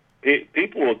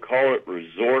 People would call it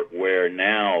resort wear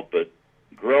now, but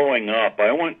growing up,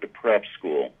 I went to prep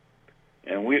school,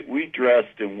 and we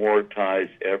dressed and wore ties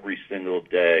every single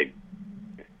day.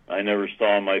 I never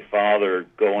saw my father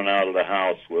going out of the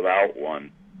house without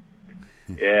one.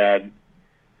 And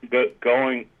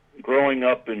growing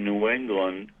up in New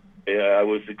England, I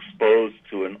was exposed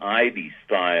to an Ivy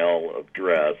style of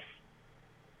dress,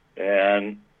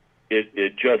 and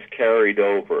it just carried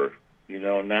over. You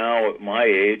know, now at my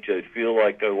age, I feel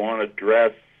like I want to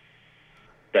dress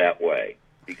that way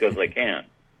because I can.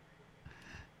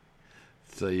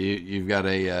 So you've got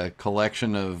a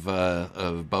collection of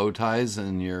bow ties,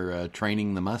 and you're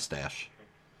training the mustache.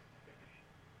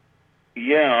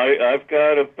 Yeah, I've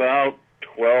got about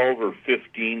 12 or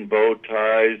 15 bow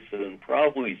ties and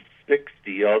probably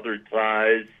 60 other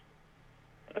ties.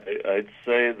 I'd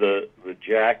say the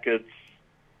jackets,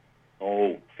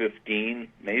 15,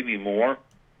 maybe more.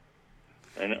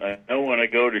 And I know when I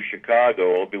go to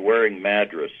Chicago, I'll be wearing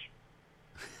Madras.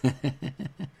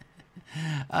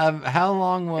 How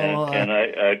long will? And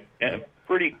I am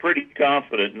pretty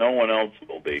confident no one else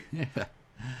will be.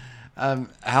 Yeah.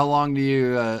 How long do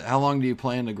you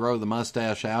plan to grow the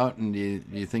mustache out, and do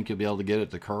you think you'll be able to get it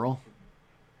to curl?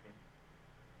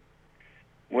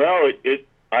 Well,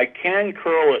 I can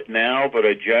curl it now, but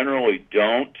I generally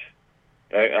don't.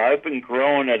 I've been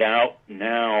growing it out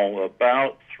now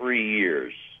about 3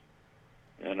 years,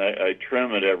 and I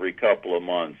trim it every couple of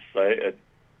months. I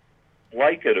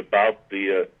like it about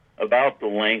the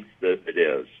length that it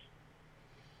is.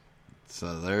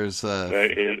 So there's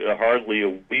hardly a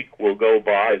week will go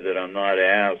by that I'm not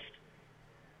asked,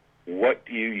 "What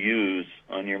do you use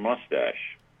on your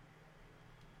mustache?"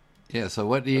 Yeah. So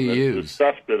what do you The use?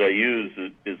 stuff that I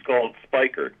use is called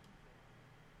Spiker.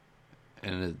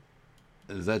 And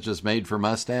is that just made for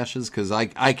mustaches? Because I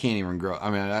can't even grow. I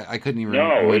mean, I couldn't even.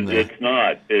 No, it's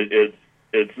not.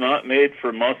 It's not made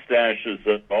for mustaches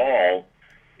at all.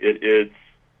 It's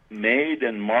made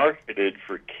and marketed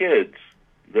for kids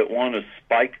that want to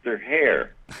spike their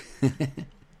hair.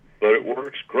 But it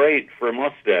works great for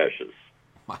mustaches.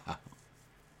 Wow.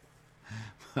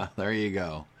 Well, there you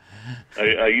go.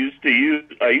 I used to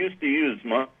use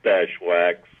mustache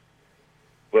wax,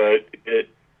 but it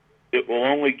will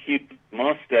only keep the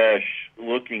mustache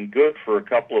looking good for a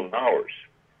couple of hours.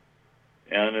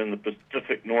 And in the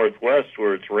Pacific Northwest,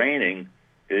 where it's raining,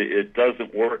 it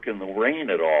doesn't work in the rain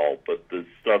at all. But the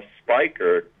stuff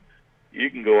Spiker, you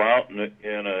can go out in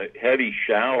a heavy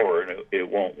shower and it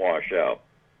won't wash out.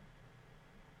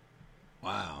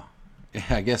 Wow. Yeah,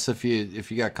 I guess if you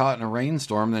got caught in a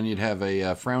rainstorm, then you'd have a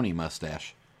frowny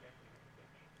mustache.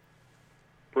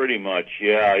 Pretty much,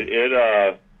 yeah.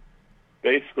 It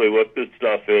basically what this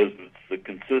stuff is, it's the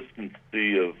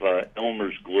consistency of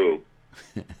Elmer's glue.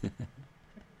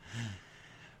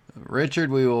 Richard,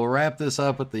 we will wrap this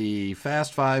up with the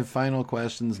Fast 5 final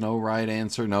questions. No right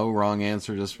answer, no wrong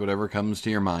answer, just whatever comes to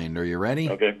your mind. Are you ready?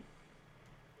 Okay.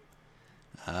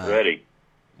 Ready.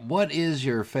 What is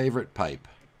your favorite pipe?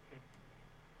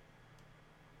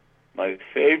 My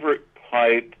favorite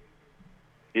pipe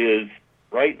is,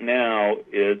 right now,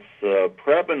 it's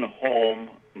Prebenholm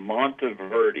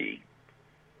Monteverdi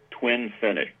twin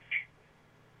finish.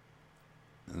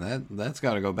 And that's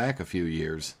got to go back a few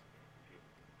years.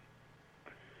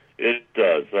 It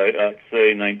does. I'd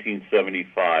say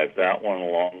 1975. That one,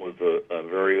 along with a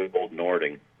very old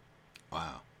Nording.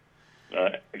 Wow.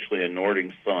 Actually, a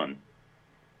Nording Sun.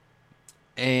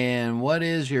 And what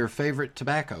is your favorite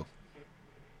tobacco?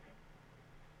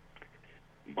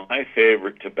 My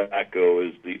favorite tobacco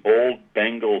is the Old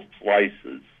Bengal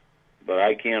Slices. but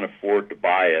I can't afford to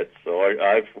buy it. So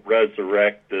I've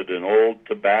resurrected an old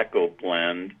tobacco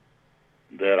blend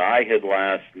that I had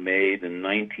last made in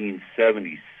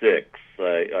 1976.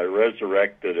 I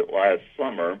resurrected it last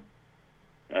summer.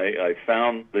 I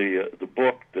found the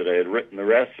book that I had written the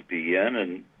recipe in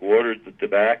and ordered the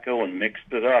tobacco and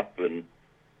mixed it up. And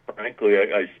frankly,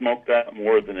 I smoked that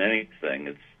more than anything.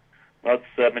 It's about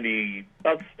 70%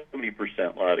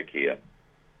 Latakia.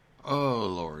 Oh,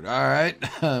 Lord. All right.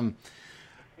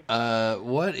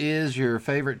 What is your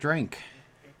favorite drink?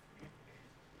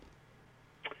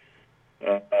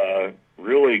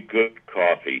 Really good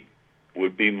coffee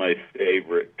would be my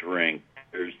favorite drink.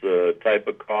 There's a type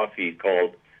of coffee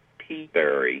called tea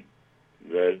berry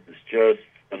that is just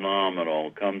phenomenal.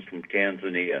 It comes from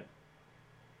Tanzania.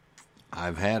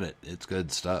 I've had it. It's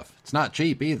good stuff. It's not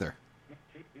cheap either.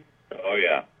 Oh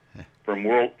yeah, from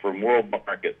World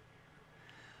Market.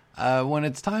 When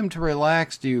it's time to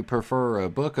relax, do you prefer a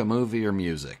book, a movie, or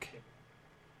music?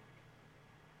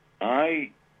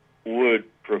 I would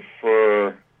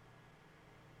prefer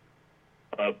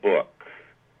a book.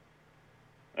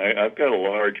 I've got a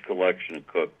large collection of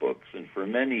cookbooks, and for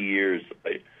many years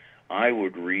I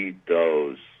would read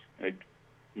those.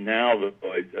 Now that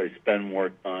I spend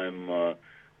more time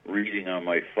reading on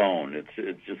my phone, it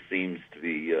just seems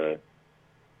to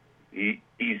be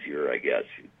easier, I guess.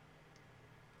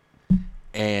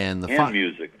 And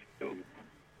music too.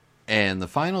 And the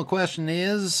final question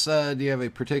is, do you have a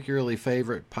particularly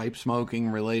favorite pipe smoking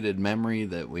related memory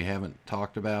that we haven't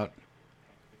talked about?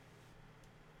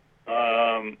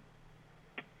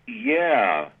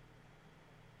 Yeah.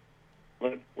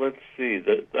 Let's see.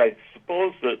 I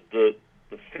suppose that the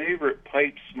favorite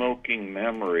pipe smoking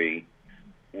memory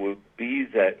would be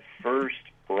that first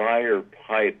briar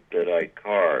pipe that I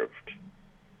carved.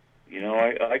 You know,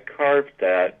 I carved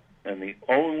that, and the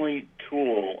only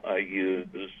tool I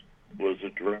used was a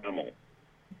Dremel.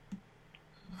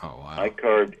 Oh, wow. I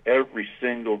carved every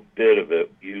single bit of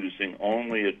it using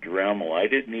only a Dremel. I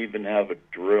didn't even have a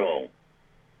drill.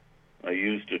 I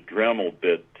used a Dremel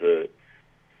bit to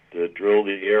drill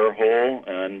the air hole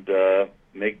and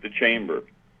make the chamber,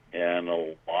 and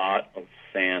a lot of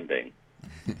sanding.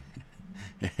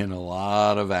 And a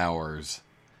lot of hours.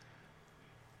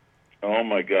 Oh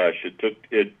my gosh, it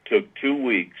took 2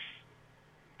 weeks,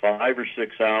 5 or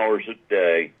 6 hours a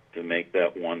day to make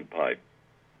that one pipe.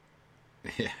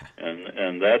 Yeah.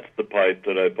 And that's the pipe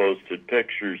that I posted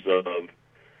pictures of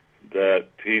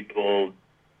that people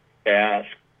ask,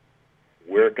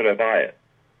 where could I buy it?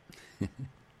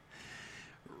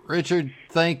 Richard,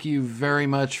 thank you very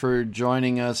much for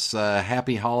joining us.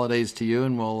 Happy holidays to you,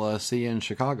 and we'll see you in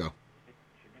Chicago.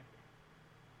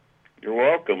 You're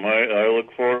welcome. I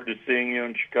look forward to seeing you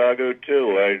in Chicago,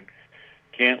 too. I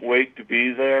can't wait to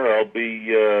be there. I'll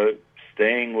be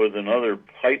staying with another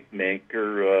pipe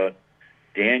maker,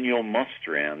 Daniel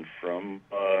Mustran from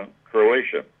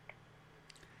Croatia.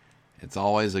 It's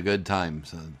always a good time,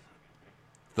 so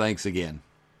thanks again.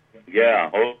 Yeah,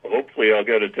 hopefully I'll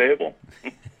get a table.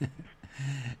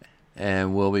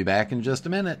 And we'll be back in just a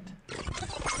minute.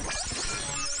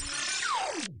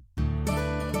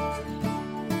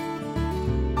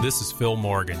 This is Phil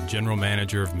Morgan, General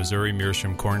Manager of Missouri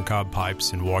Meerschaum Corncob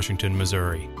Pipes in Washington,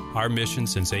 Missouri. Our mission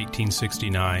since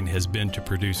 1869 has been to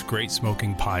produce great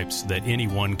smoking pipes that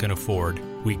anyone can afford.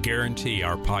 We guarantee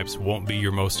our pipes won't be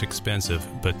your most expensive,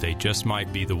 but they just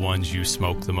might be the ones you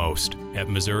smoke the most. At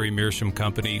Missouri Meerschaum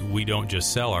Company, we don't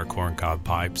just sell our corncob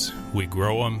pipes. We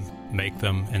grow them, make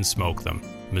them, and smoke them.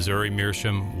 Missouri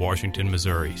Meerschaum, Washington,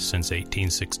 Missouri, since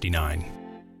 1869.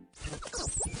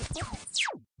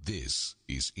 This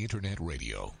is Internet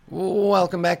Radio.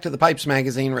 Welcome back to the Pipes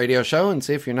Magazine radio show, and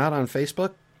see if you're not on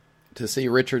Facebook. To see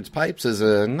Richard's Pipes is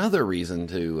another reason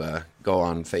to go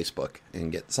on Facebook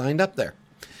and get signed up there.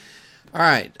 All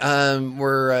right,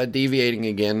 we're deviating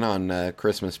again on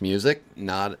Christmas music,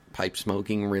 not pipe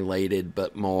smoking related,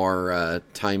 but more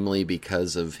timely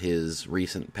because of his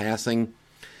recent passing.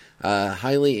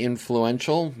 Highly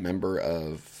influential member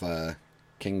of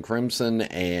King Crimson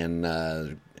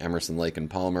and Emerson, Lake and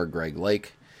Palmer, Greg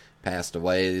Lake, passed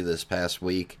away this past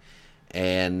week.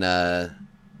 And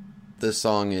this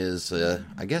song is,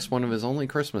 I guess, one of his only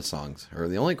Christmas songs, or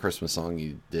the only Christmas song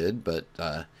he did, but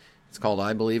it's called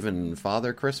I Believe in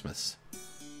Father Christmas.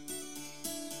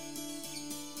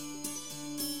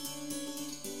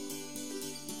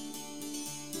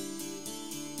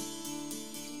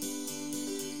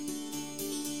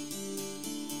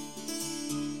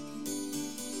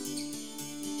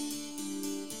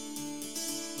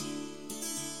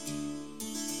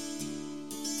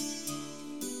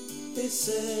 They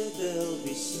said there'll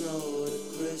be snow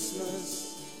at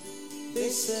Christmas. They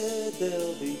said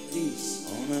there'll be peace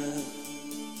on earth.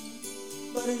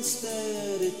 But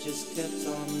instead it just kept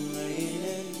on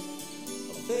raining.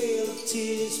 A veil of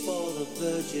tears for the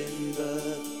virgin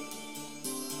birth.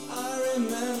 I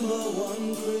remember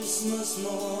one Christmas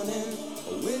morning,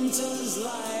 a winter's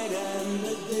light and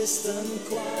a distant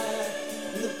choir,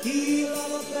 and the peal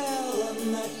of a bell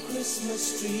and that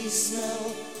Christmas tree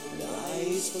smell, and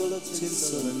eyes full of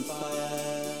tinsel and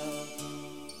fire.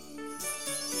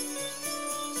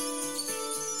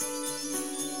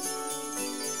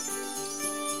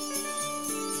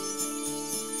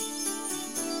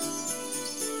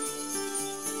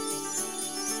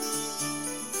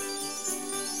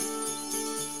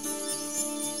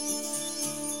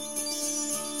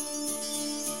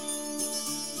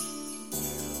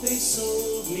 They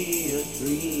sold me a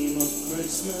dream of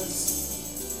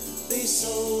Christmas. They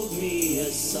sold me a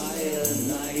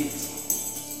cyanide.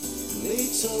 They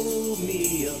told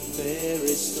me a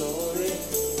fairy story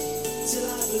till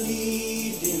I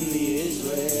believed in the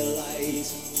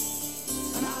Israelite.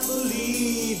 And I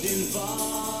believed in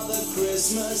Father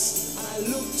Christmas. And I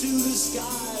looked to the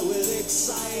sky with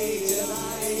excited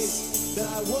eyes. Then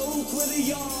I woke with a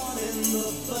yawn in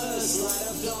the first light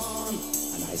of dawn.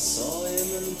 I saw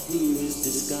him and through his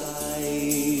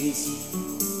disguise.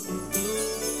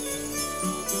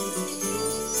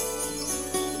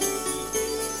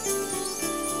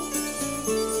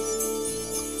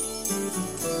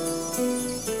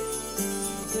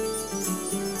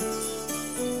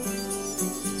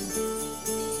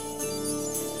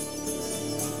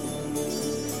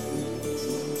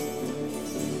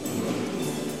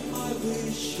 I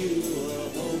wish you a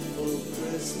hopeful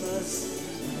Christmas.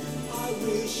 I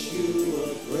wish you a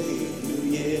brave new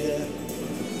year.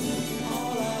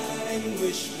 All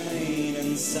anguish, pain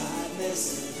and sadness,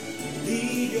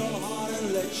 leave your heart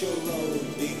and let your road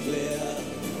be clear.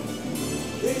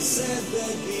 They said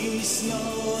there'd be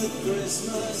snow at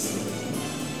Christmas.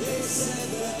 They said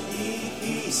there'd be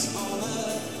peace on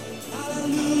earth.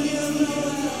 Hallelujah,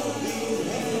 Noel, be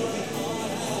heaven on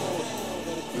hell.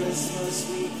 The Christmas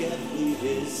we get we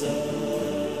deserve.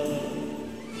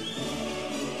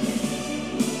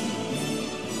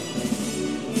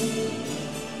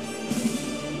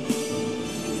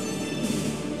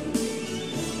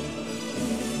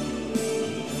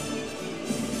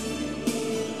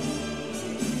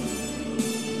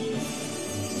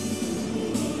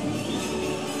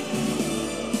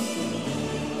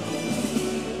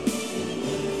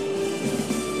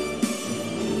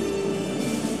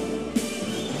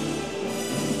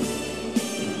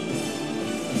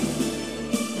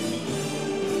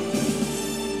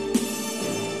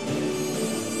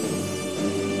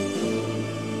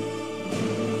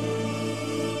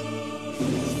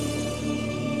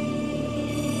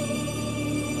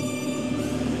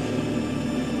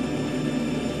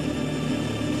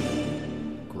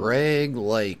 Greg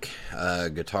Lake,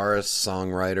 guitarist,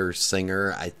 songwriter,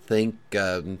 singer, I think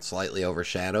slightly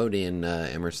overshadowed in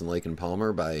Emerson, Lake and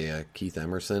Palmer by Keith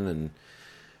Emerson,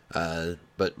 and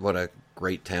but what a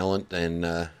great talent, and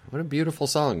what a beautiful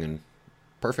song, and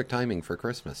perfect timing for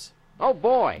Christmas. Oh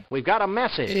boy, we've got a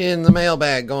message. In the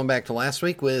mailbag, going back to last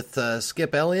week with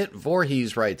Skip Elliott,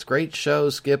 Voorhees writes, great show.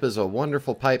 Skip is a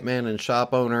wonderful pipe man and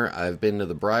shop owner. I've been to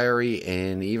the Briary,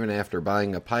 and even after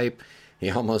buying a pipe, he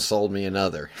almost sold me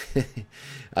another.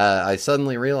 I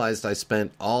suddenly realized I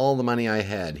spent all the money I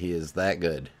had. He is that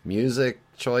good. Music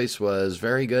choice was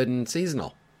very good and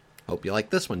seasonal. Hope you like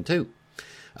this one, too.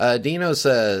 Dino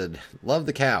said, love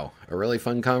the cow. A really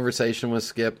fun conversation with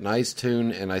Skip. Nice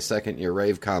tune, and I second your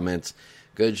rave comments.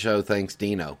 Good show, thanks,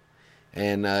 Dino.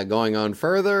 And going on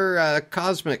further,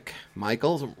 Cosmic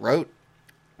Michael wrote,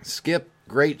 Skip,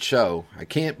 great show. I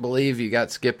can't believe you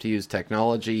got Skip to use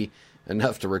technology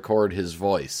enough to record his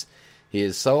voice. He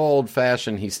is so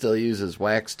old-fashioned he still uses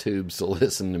wax tubes to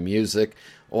listen to music,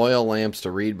 oil lamps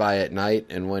to read by at night,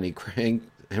 and when he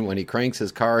cranks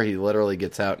his car, he literally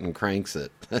gets out and cranks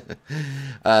it.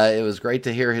 It was great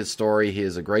to hear his story. He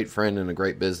is a great friend and a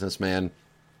great businessman.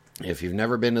 If you've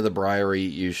never been to the Briary,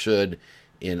 you should.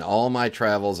 In all my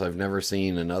travels, I've never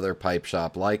seen another pipe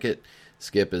shop like it.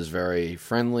 Skip is very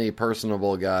friendly,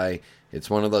 personable guy. It's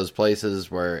one of those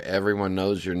places where everyone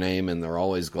knows your name and they're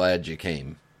always glad you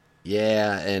came.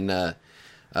 Yeah, and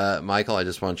Michael, I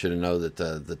just want you to know that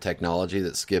the technology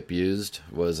that Skip used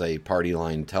was a party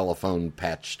line telephone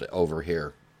patched over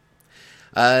here.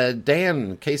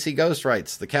 Dan, KC Ghost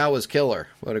writes, the cow was killer.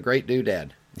 What a great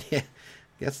doodad. Yeah,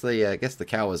 guess the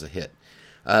cow was a hit.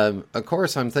 Of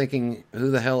course, I'm thinking,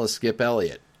 who the hell is Skip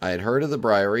Elliott? I had heard of the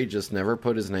Briary, just never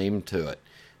put his name to it.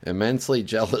 Immensely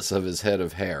jealous of his head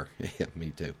of hair. Yeah,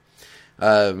 me too.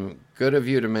 Good of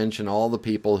you to mention all the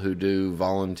people who do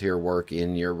volunteer work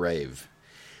in your rave.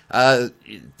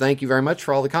 Thank you very much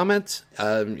for all the comments.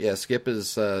 Yeah, Skip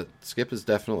is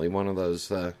definitely one of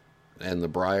those, and the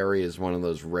Briary is one of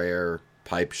those rare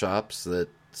pipe shops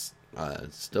that's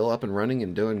still up and running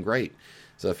and doing great.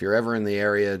 So if you're ever in the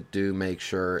area, do make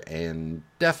sure and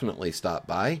definitely stop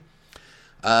by.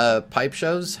 Pipe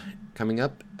shows coming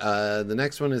up. The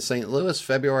next one is St. Louis,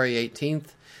 February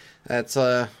 18th. That's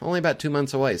only about 2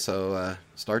 months away, so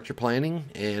start your planning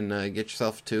and get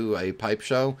yourself to a pipe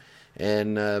show.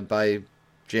 And by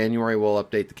January, we'll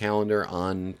update the calendar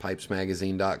on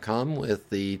PipesMagazine.com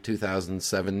with the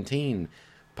 2017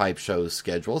 pipe show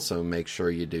schedule, so make sure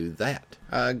you do that.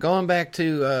 Going back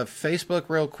to Facebook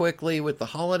real quickly, with the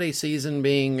holiday season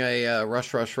being a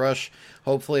rush,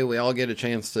 hopefully we all get a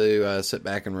chance to sit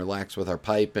back and relax with our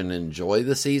pipe and enjoy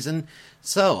the season.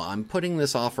 So I'm putting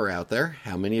this offer out there.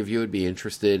 How many of you would be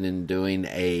interested in doing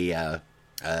a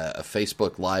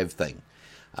Facebook Live thing?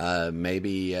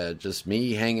 Maybe just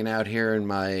me hanging out here in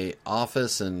my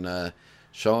office and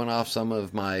showing off some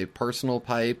of my personal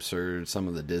pipes or some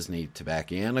of the Disney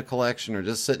Tobacconiana collection, or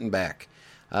just sitting back.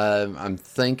 I'm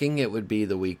thinking it would be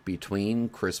the week between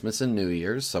Christmas and New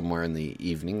Year's, somewhere in the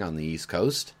evening on the East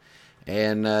Coast.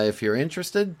 And if you're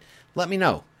interested, let me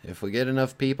know. If we get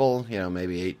enough people,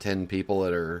 maybe 8-10 people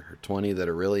that are 20 that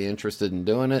are really interested in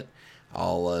doing it,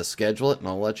 I'll schedule it and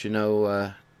I'll let you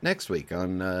know next week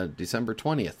on December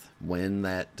 20th when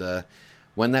that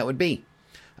would be.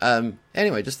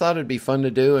 Anyway, just thought it'd be fun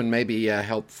to do and maybe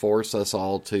help force us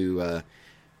all to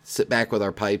sit back with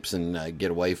our pipes and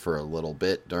get away for a little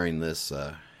bit during this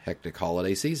hectic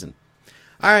holiday season.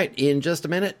 All right, in just a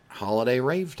minute, holiday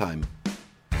rave time.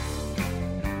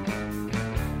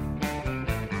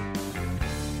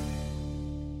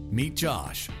 Meet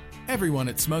Josh. Everyone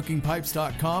at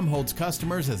SmokingPipes.com holds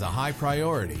customers as a high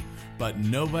priority, but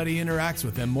nobody interacts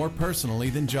with them more personally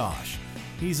than Josh.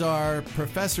 He's our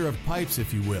professor of pipes,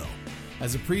 if you will.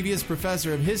 As a previous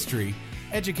professor of history,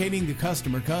 educating the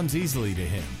customer comes easily to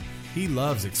him. He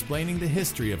loves explaining the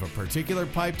history of a particular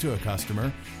pipe to a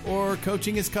customer or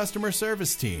coaching his customer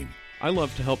service team. I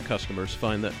love to help customers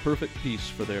find that perfect piece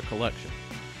for their collection.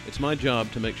 It's my job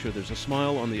to make sure there's a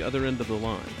smile on the other end of the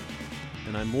line,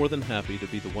 and I'm more than happy to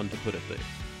be the one to put it there.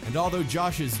 And although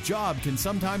Josh's job can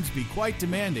sometimes be quite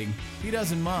demanding, he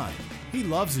doesn't mind. He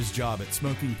loves his job at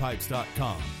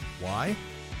SmokingPipes.com. Why?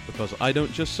 Because I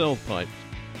don't just sell pipes,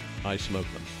 I smoke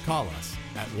them. Call us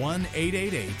at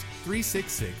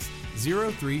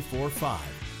 1-888-366-0345.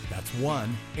 That's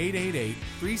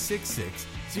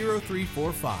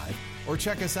 1-888-366-0345. Or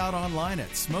check us out online at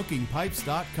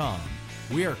SmokingPipes.com.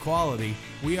 We are quality.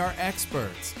 We are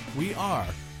experts. We are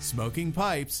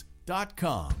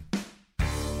SmokingPipes.com.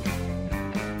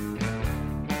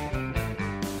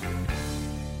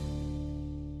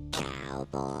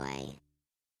 Cowboy.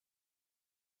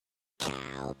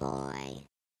 Cowboy.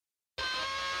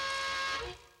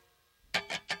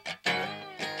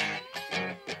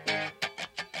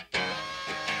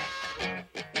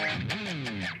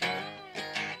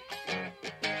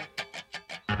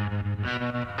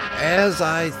 As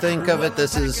I think of it,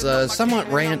 this is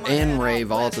somewhat rant and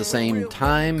rave all at the same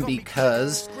time,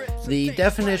 because the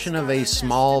definition of a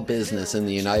small business in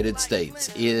the United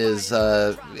States is,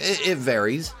 it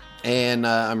varies, and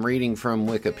I'm reading from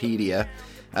Wikipedia.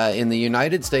 In the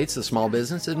United States, the Small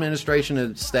Business Administration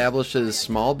establishes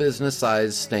small business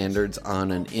size standards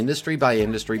on an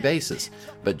industry-by-industry basis,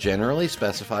 but generally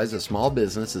specifies a small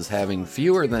business as having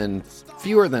fewer than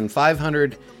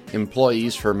 500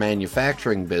 employees for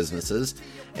manufacturing businesses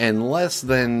and less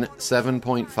than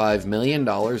 $7.5 million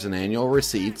in annual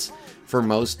receipts for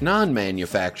most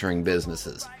non-manufacturing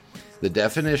businesses. The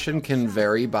definition can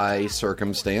vary by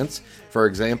circumstance. For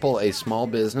example, a small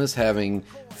business having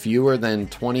fewer than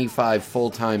 25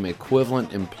 full-time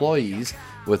equivalent employees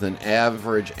with an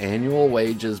average annual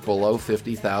wages below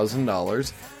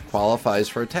 $50,000 qualifies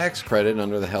for a tax credit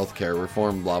under the healthcare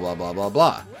reform, blah, blah, blah, blah,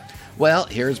 blah. Well,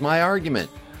 here's my argument.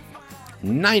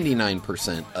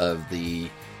 99% of the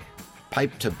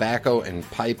pipe tobacco and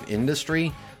pipe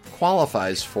industry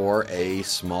qualifies for a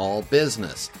small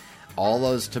business. All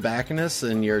those tobacconists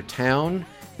in your town,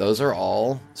 those are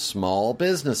all small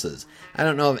businesses. I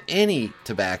don't know of any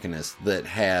tobacconist that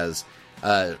has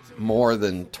more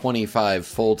than 25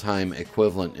 full-time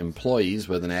equivalent employees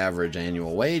with an average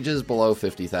annual wages below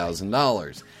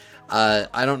 $50,000.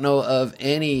 I don't know of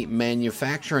any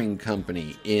manufacturing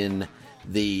company in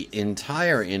the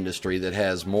entire industry that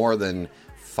has more than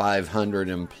 500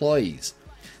 employees.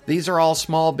 These are all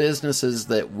small businesses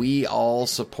that we all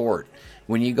support.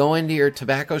 When you go into your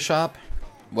tobacco shop,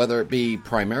 whether it be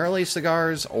primarily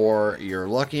cigars or you're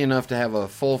lucky enough to have a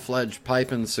full-fledged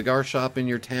pipe and cigar shop in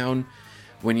your town,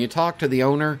 when you talk to the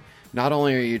owner, not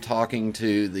only are you talking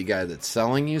to the guy that's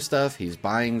selling you stuff, he's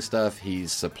buying stuff,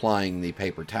 he's supplying the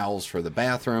paper towels for the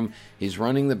bathroom, he's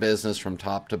running the business from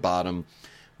top to bottom.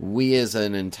 We as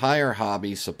an entire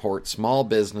hobby support small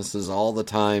businesses all the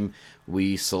time.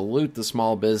 We salute the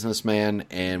small businessman,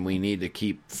 and we need to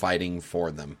keep fighting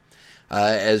for them.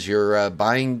 As you're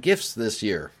buying gifts this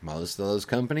year, most of those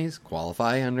companies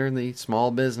qualify under the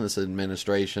Small Business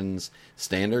Administration's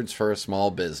standards for a small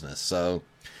business. So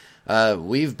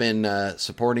we've been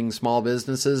supporting small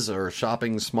businesses or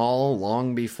shopping small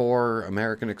long before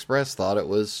American Express thought it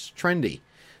was trendy.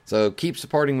 So keep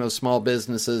supporting those small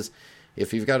businesses.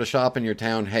 If you've got a shop in your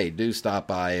town, hey, do stop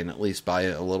by and at least buy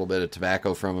a little bit of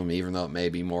tobacco from them, even though it may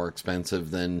be more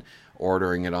expensive than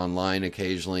ordering it online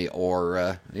occasionally,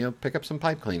 or pick up some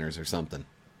pipe cleaners or something.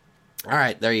 All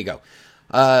right, there you go.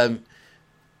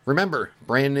 Remember,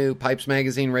 brand new Pipes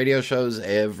Magazine radio shows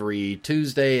every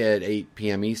Tuesday at 8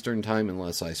 p.m. Eastern Time,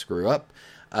 unless I screw up.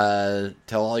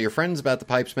 Tell all your friends about the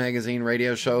Pipes Magazine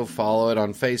radio show. Follow it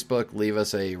on Facebook. Leave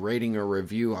us a rating or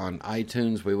review on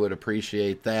iTunes. We would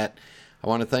appreciate that. I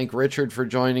want to thank Richard for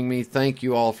joining me. Thank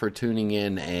you all for tuning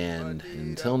in, and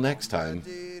until next time.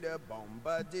 Happy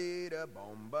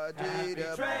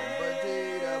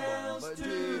trails to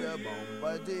you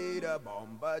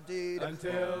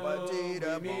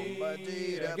until we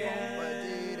meet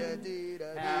again.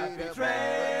 Happy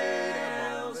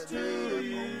trails to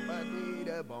you.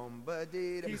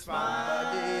 Keep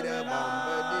smiling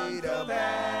until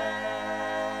then.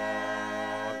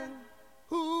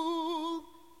 Who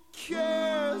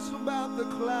cares about the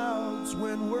clouds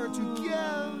when we're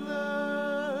together?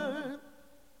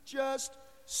 Just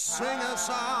sing a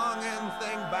song and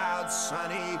think about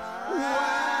sunny weather.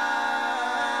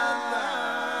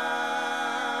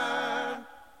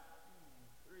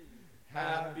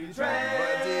 Happy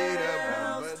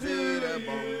trails to you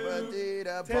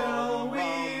till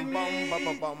we meet again.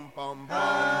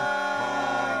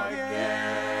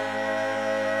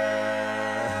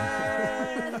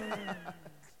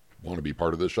 Want to be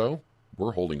part of this show?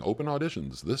 We're holding open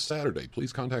auditions this Saturday.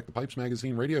 Please contact the Pipes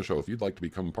Magazine radio show if you'd like to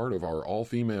become part of our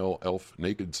all-female elf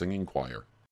naked singing choir.